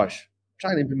 My gosh,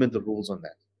 try and implement the rules on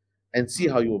that and see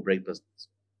how you will break business.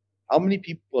 How many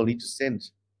people need to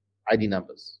send ID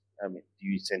numbers? I mean, do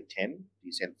you send 10? Do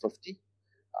you send 50?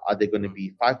 Are there going to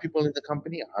be 5 people in the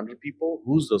company, 100 people?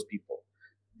 Who's those people?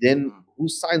 Then who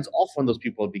signs off on those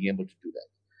people being able to do that?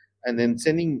 And then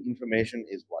sending information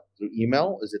is what? Through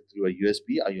email? Is it through a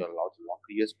USB? Are you allowed to lock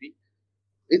a USB?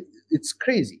 It's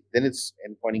crazy. Then it's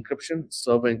endpoint encryption,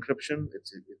 server encryption,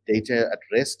 it's data at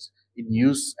rest, in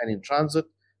use and in transit.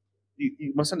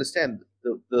 You must understand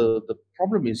the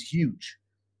problem is huge.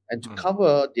 And to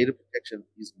cover data protection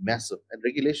is massive. And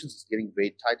regulations is getting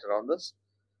very tight around this.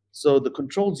 So the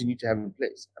controls you need to have in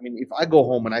place. I mean, if I go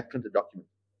home and I print a document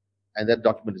and that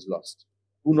document is lost,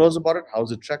 who knows about it? How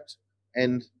is it tracked?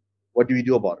 And what do we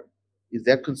do about it? Is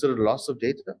that considered a loss of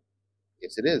data?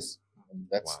 Yes, it is. And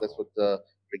that's what the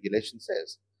regulation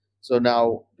says. So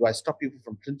now, do I stop people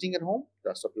from printing at home?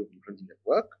 Do I stop people from printing at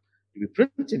work? Do we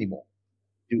print anymore?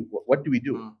 What do we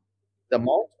do? The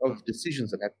amount of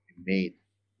decisions that have to be made,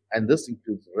 and this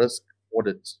includes risk,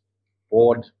 audit,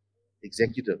 board,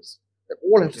 executives, that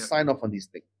all have to sign off on these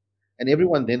things. And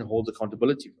everyone then holds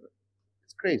accountability for it.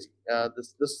 It's crazy.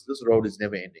 This road is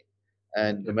never ending.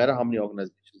 And no matter how many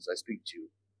organizations I speak to,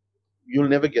 you'll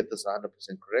never get this 100%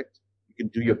 correct. You can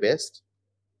do your best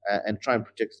and try and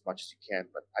protect as much as you can,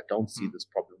 but I don't see this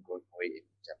problem going away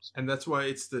anytime soon. And that's why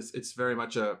it's very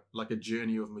much a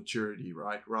journey of maturity,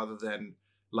 right? Rather than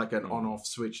like an on-off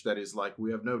switch that is like, we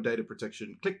have no data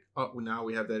protection, click, oh, now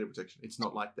we have data protection. It's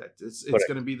not like that. It's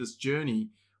going to be this journey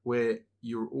where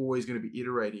you're always going to be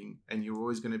iterating, and you're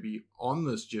always going to be on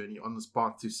this journey, on this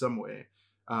path to somewhere,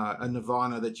 a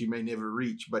nirvana that you may never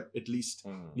reach, but at least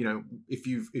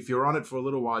if you're on it for a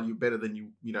little while, you're better than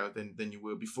you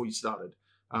were before you started.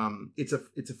 It's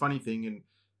a funny thing,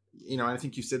 and I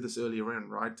think you said this earlier on,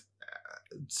 right?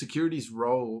 Security's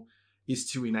role is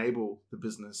to enable the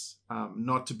business,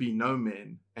 not to be no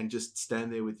man and just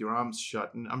stand there with your arms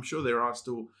shut. And I'm sure there are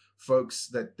still folks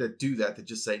that do that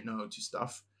just say no to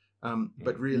stuff.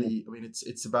 But really, I mean,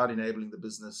 it's about enabling the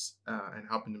business and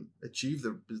helping them achieve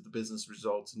the business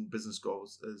results and business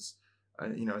goals as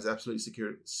absolutely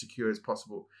secure as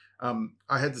possible.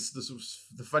 I had this was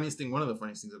the funniest thing. One of the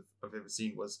funniest things I've ever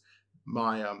seen was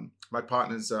my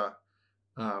partner's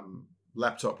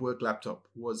work laptop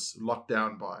was locked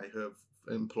down by her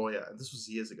employer, and this was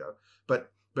years ago.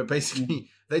 But basically,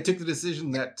 they took the decision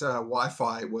that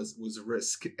Wi-Fi was a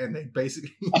risk, and they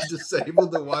basically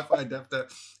disabled the Wi-Fi adapter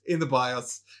in the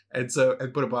BIOS, and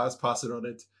put a BIOS password on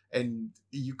it, and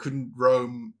you couldn't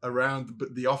roam around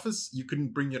the office. You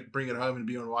couldn't bring it home and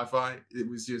be on Wi-Fi. It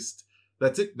was just,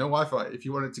 that's it, no Wi-Fi. If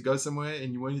you wanted to go somewhere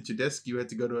and you weren't at your desk, you had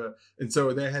to go to and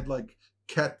so they had like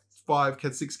Cat 5,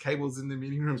 Cat 6 cables in the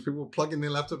meeting rooms. People were plugging their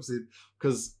laptops in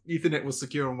because Ethernet was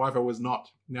secure and Wi-Fi was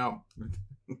not. Now,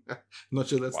 I'm not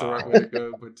sure that's the right way to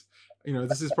go, but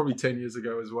this is probably 10 years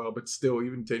ago as well. But still,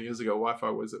 even 10 years ago, Wi-Fi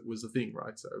was a thing,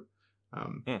 right? So,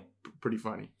 pretty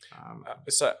funny.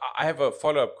 So I have a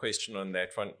follow-up question on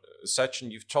that one.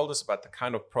 Sachin, you've told us about the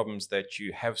kind of problems that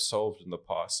you have solved in the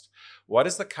past. What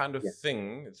is the kind of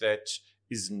thing that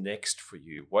is next for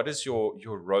you? What is your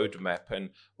roadmap,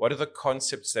 and what are the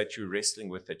concepts that you're wrestling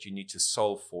with that you need to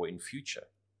solve for in future?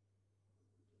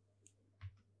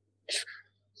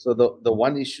 So the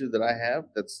one issue that I have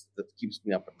that keeps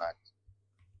me up at night,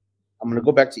 I'm going to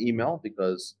go back to email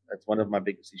because that's one of my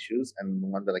biggest issues and the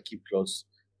one that I keep close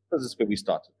because it's where we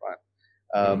started, right?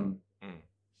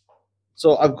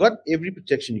 So I've got every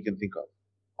protection you can think of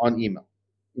on email.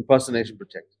 Impersonation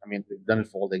protect. I mean, we've done it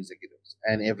for all the executives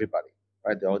and everybody,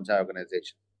 right? The entire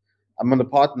organization. I'm on the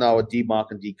part now of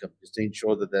DMARC and DKIM just to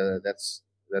ensure that that's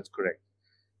correct.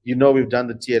 We've done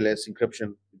the TLS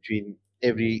encryption between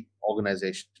every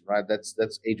organization, right? That's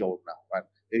age old now, right?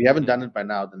 If you haven't done it by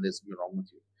now, then there's something wrong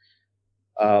with you.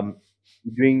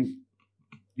 Doing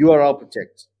URL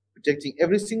protecting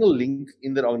every single link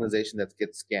in that organization that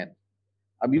gets scanned.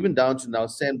 I'm even down to now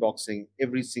sandboxing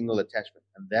every single attachment,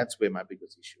 and that's where my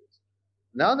biggest issue is.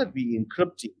 Now that we're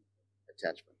encrypting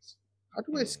attachments, How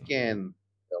do I scan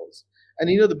those? And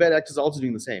the bad actors are also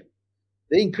doing the same.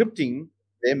 They're encrypting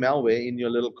their malware in your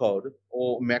little code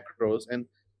or macros, and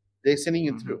they're sending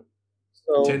it through.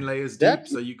 So 10 layers that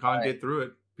deep, so you can't get through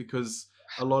it because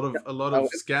a lot I of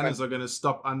scanners are going to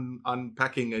stop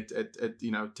unpacking it at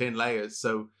 10 layers.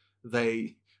 So they're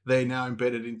now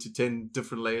embedded into 10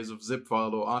 different layers of zip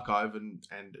file or archive, and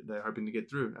they're hoping to get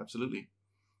through. Absolutely.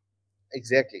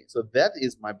 Exactly. So that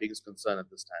is my biggest concern at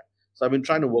this time. So I've been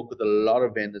trying to work with a lot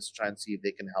of vendors to try and see if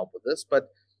they can help with this.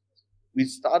 But we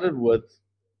started with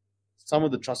some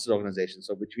of the trusted organizations.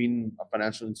 So between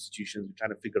financial institutions, we're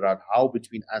trying to figure out how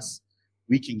between us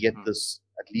we can get this,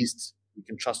 at least we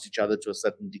can trust each other to a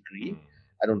certain degree.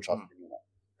 I don't trust anyone.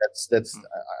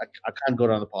 I can't go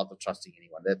down the path of trusting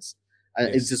anyone. It's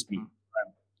just me.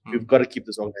 We've got to keep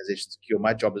this organization secure.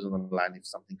 My job is on the line if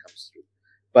something comes through.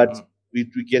 But we're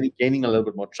gaining a little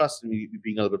bit more trust, and we're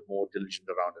being a little bit more diligent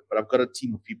around it. But I've got a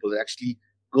team of people that actually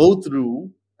go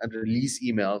through and release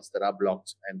emails that are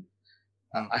blocked, and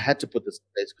I had to put this in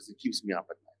place because it keeps me up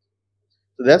at night.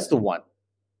 So that's the one.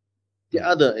 The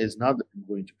other is, now that I'm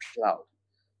going to cloud,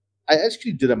 I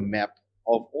actually did a map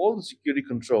of all the security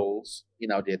controls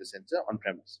in our data center on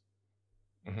premise.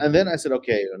 And then I said,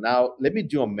 okay, now let me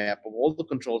do a map of all the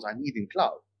controls I need in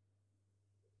cloud.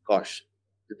 Gosh,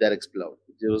 did that explode?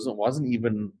 It wasn't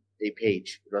even a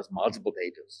page. It was multiple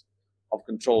pages of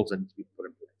controls that need to be put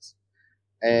in place.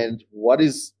 And what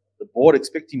is the board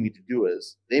expecting me to do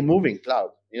is, they're moving cloud.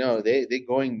 They've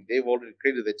already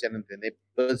created their tenant and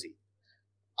they're busy.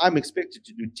 I'm expected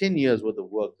to do 10 years worth of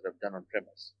work that I've done on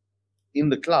premise in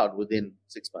the cloud within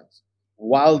 6 months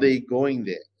while they're going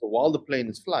there. So while the plane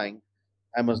is flying,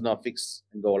 I must now fix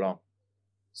and go along.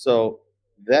 So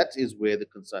that is where the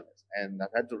concern is. And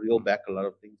I've had to reel back a lot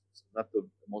of things. It's not the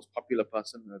most popular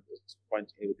person at this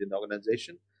point within the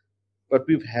organization, but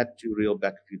we've had to reel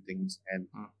back a few things and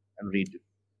redo.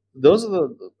 Those are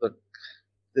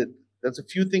that's a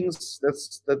few things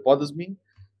that bothers me.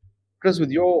 Chris,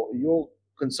 with your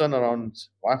concern around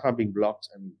Wi-Fi being blocked,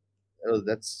 and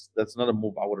that's not a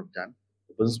move I would have done.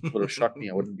 The business would have shot me.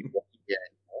 I wouldn't be working here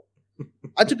anymore.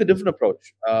 I took a different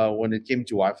approach when it came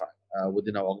to Wi-Fi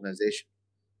within our organization.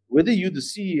 Whether you're the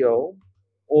CEO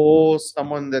or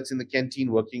someone that's in the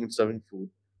canteen working and serving food,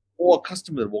 or a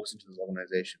customer that walks into this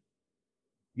organization,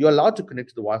 you're allowed to connect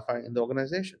to the Wi-Fi in the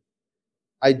organization.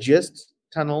 I just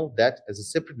tunnel that as a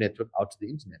separate network out to the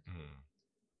internet.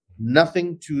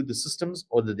 Nothing to the systems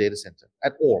or the data center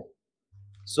at all.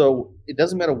 So it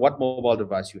doesn't matter what mobile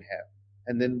device you have,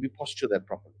 and then we posture that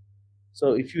properly.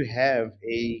 So if you have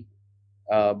a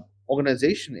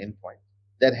organization endpoint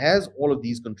that has all of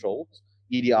these controls,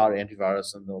 EDR,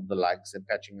 antivirus, and the likes, and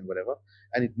patching and whatever,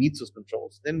 and it meets those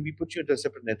controls, then we put you into a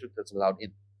separate network that's allowed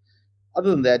in.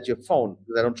 Other than that, your phone,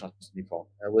 because I don't trust any phone,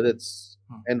 whether it's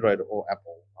Android or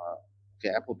Apple.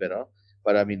 Okay, Apple better,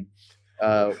 but I mean,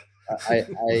 I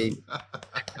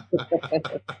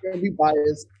can be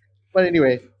biased, but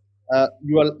anyway,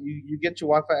 you get your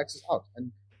Wi-Fi access out,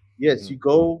 and yes, you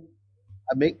go.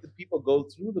 I make the people go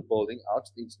through the building out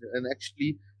to the internet, and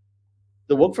actually,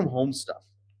 the work from home stuff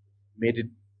made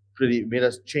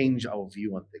us change our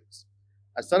view on things.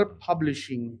 I started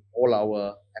publishing all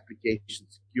our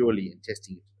applications securely and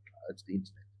testing it to the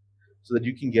internet, so that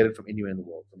you can get it from anywhere in the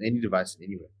world, from any device and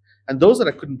anywhere. And those that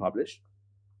I couldn't publish,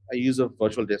 I use a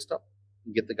virtual desktop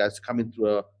and get the guys to come in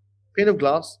through a pane of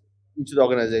glass into the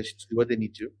organization to do what they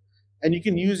need to. And you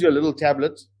can use your little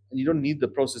tablet, and you don't need the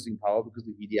processing power because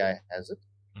the VDI has it,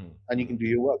 and you can do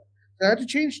your work. So I had to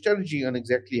change strategy on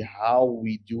exactly how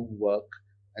we do work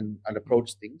and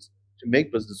approach things to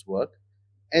make business work,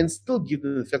 and still give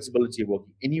them the flexibility of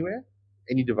working anywhere,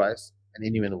 any device, and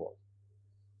anywhere in the world.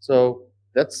 So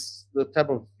that's the type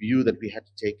of view that we had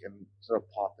to take, and sort of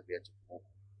path that we had to follow.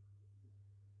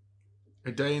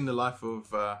 A day in the life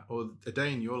of, or a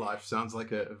day in your life sounds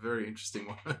like a very interesting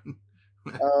one.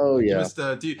 Oh yeah.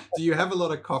 Do you have a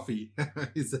lot of coffee?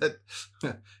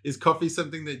 Is coffee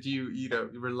something that you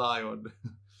rely on?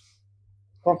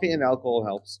 Coffee and alcohol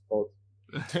helps both.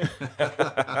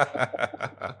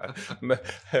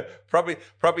 probably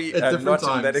not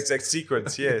in that exact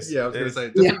sequence. Yes. Yeah, I was going to say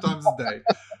different times of day.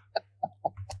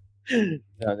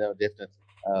 No, definitely.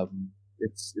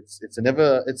 It's a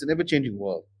never changing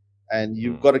world, and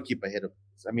you've got to keep ahead of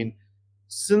this. I mean,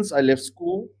 since I left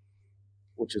school,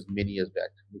 which is many years back,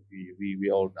 we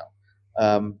all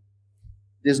know,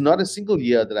 there's not a single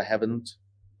year that I haven't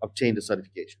obtained a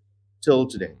certification till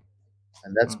today,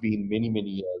 and that's been many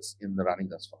years in the running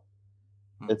thus far.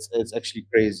 It's actually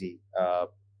crazy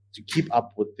to keep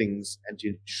up with things and to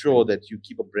ensure that you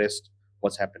keep abreast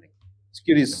what's happening.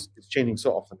 security is changing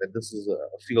so often that this is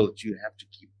a field that you have to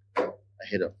keep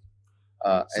ahead of.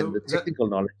 And the technical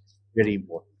knowledge is very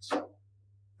important.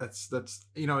 That's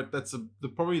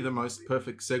probably the most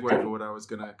perfect segue for what I was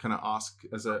going to kind of ask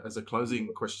as a closing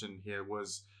question here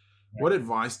was, what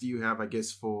advice do you have, I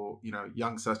guess, for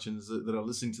young Sachins that are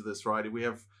listening to this, right? We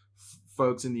have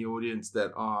folks in the audience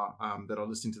that are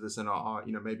listening to this and are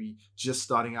maybe just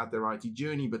starting out their IT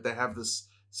journey, but they have this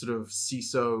sort of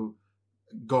CISO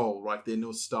goal, right? Their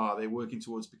North Star. They're working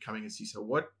towards becoming a CISO.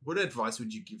 What advice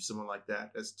would you give someone like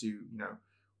that as to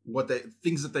what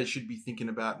things that they should be thinking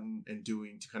about and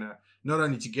doing to kind of not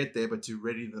only to get there but to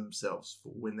ready themselves for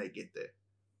when they get there?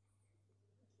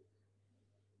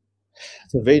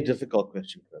 It's a very difficult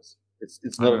question, Chris.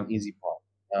 It's not an easy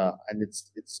part, and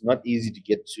it's not easy to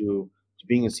get to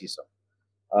being a CISO.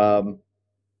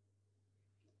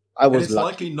 It's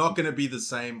likely not going to be the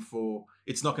same for.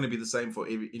 It's not going to be the same for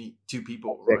any two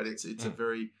people, right? It's a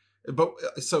very. But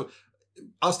so,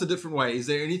 asked a different way, is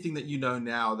there anything that you know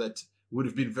now that would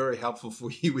have been very helpful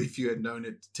for you if you had known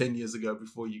it 10 years ago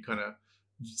before you kind of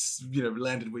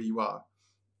landed where you are?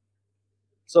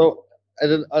 So at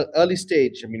an early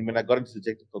stage, I mean, when I got into the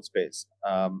technical space,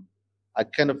 I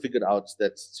kind of figured out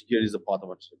that security is the path I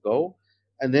wanted to go.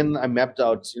 And then I mapped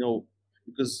out,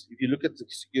 because if you look at the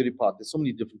security part, there's so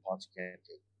many different parts you can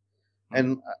take.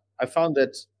 And I found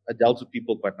that I dealt with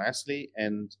people quite nicely,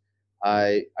 and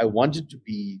I wanted to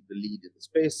be the lead in the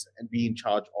space and be in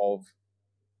charge of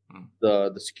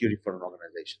the security for an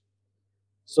organization.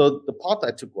 So the path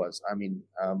I took was,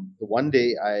 the one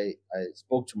day I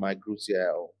spoke to my group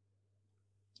CIO,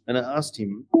 and I asked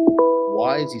him,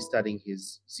 why is he studying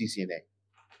his CCNA?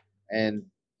 And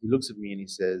he looks at me and he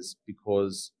says,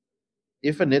 because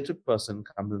if a network person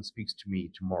comes and speaks to me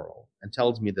tomorrow and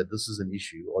tells me that this is an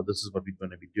issue or this is what we're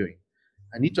going to be doing,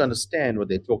 I need to understand what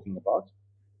they're talking about,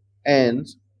 and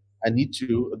I need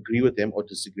to agree with them or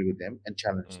disagree with them and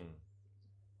challenge them.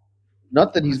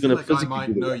 Not that he's going to physically I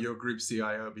might know your group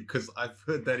CIO because I've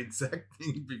heard that exact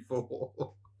thing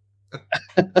before.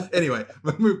 Anyway,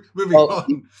 moving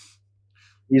on.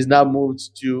 He's now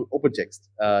moved to OpenText.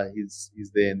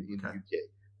 He's there in the UK,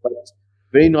 but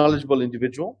very knowledgeable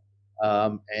individual.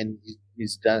 And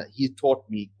he taught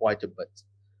me quite a bit.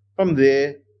 From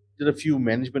there, did a few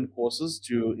management courses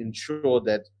to ensure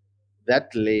that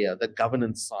layer, that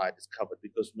governance side is covered,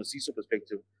 because from a CISO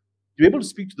perspective, to be able to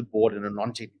speak to the board in a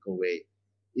non-technical way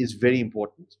is very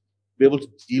important. To be able to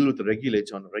deal with the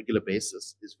regulator on a regular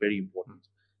basis is very important.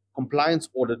 Compliance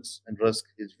audits and risk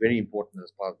is very important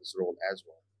as part of this role as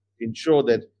well. To ensure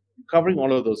that you're covering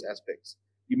all of those aspects.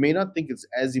 You may not think it's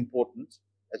as important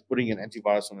as putting an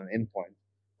antivirus on an endpoint,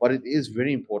 but it is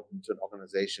very important to an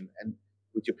organization and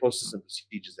with your processes and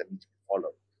procedures that need to be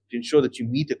followed to ensure that you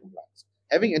meet the compliance.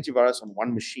 Having antivirus on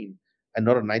one machine and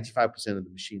not on 95% of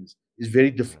the machines is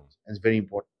very different and it's very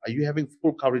important. Are you having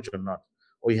full coverage or not?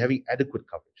 Or are you having adequate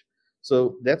coverage?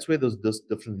 So that's where those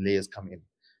different layers come in.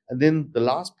 And then the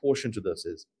last portion to this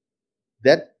is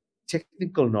that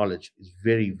technical knowledge is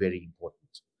very, very important.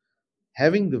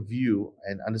 Having the view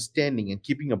and understanding and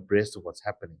keeping abreast of what's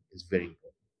happening is very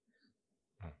important.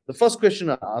 The first question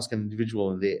I ask an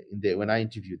individual when I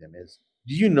interview them is,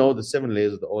 do you know the 7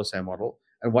 layers of the OSI model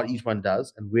and what each one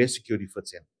does and where security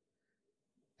fits in?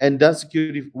 And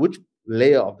which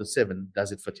layer of the 7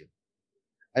 does it fit in?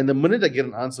 And the minute I get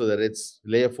an answer that it's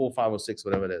layer 4, 5, or 6,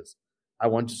 whatever it is, I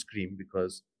want to scream,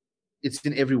 because it's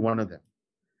in every one of them.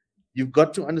 You've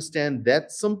got to understand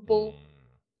that simple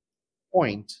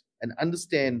point and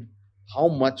understand how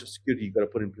much of security you've got to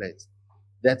put in place.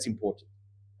 That's important.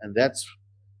 And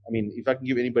if I can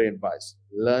give anybody advice,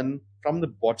 learn from the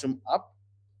bottom up,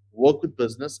 work with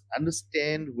business,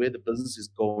 understand where the business is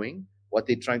going, what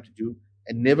they're trying to do,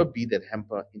 and never be that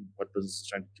hamper in what business is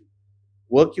trying to do.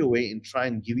 Work your way and try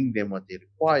and giving them what they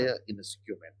require in a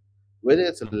secure manner. Whether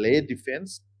it's a layered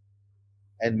defense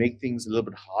and make things a little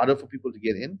bit harder for people to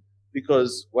get in,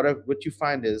 because what you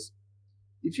find is,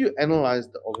 if you analyze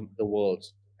the world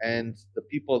and the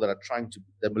people that are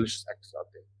the malicious actors out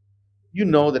there, you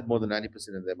know that more than 90%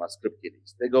 of them are script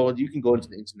kiddies. You can go into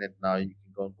the internet now, you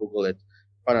can go and Google it,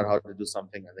 find out how to do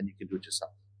something, and then you can do it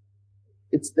yourself.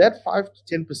 It's that 5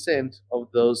 to 10% of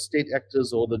those state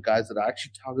actors or the guys that are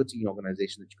actually targeting your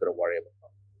organization that you've got to worry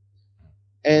about.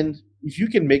 And if you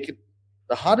can make it,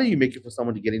 the harder you make it for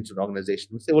someone to get into an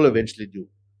organization, which they will eventually do,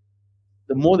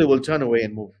 the more they will turn away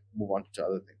and move on to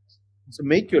other things. So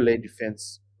make your layer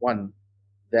defense one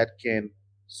that can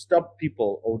stop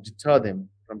people or deter them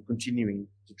from continuing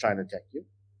to try and attack you,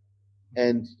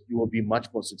 and you will be much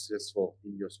more successful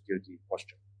in your security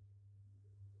posture.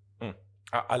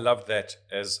 I love that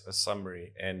as a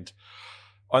summary. And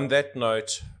on that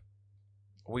note,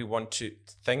 we want to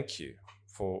thank you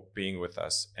for being with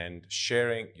us and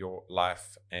sharing your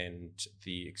life and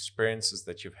the experiences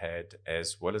that you've had,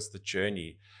 as well as the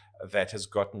journey that has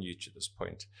gotten you to this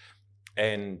point.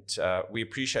 And we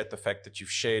appreciate the fact that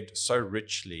you've shared so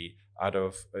richly out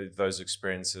of those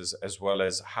experiences, as well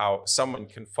as how someone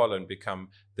can follow and become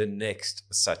the next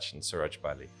Sachin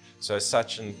Surajbali. So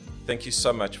Sachin, thank you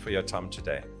so much for your time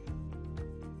today.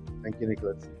 Thank you,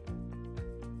 Nicholas.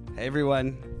 Hey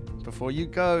everyone, before you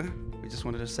go, we just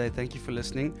wanted to say thank you for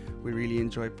listening. We really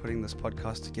enjoy putting this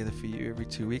podcast together for you every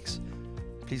 2 weeks.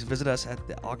 Please visit us at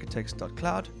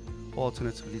thearchitects.cloud, or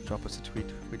alternatively drop us a tweet.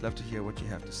 We'd love to hear what you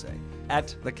have to say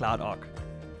at the Cloud Arc.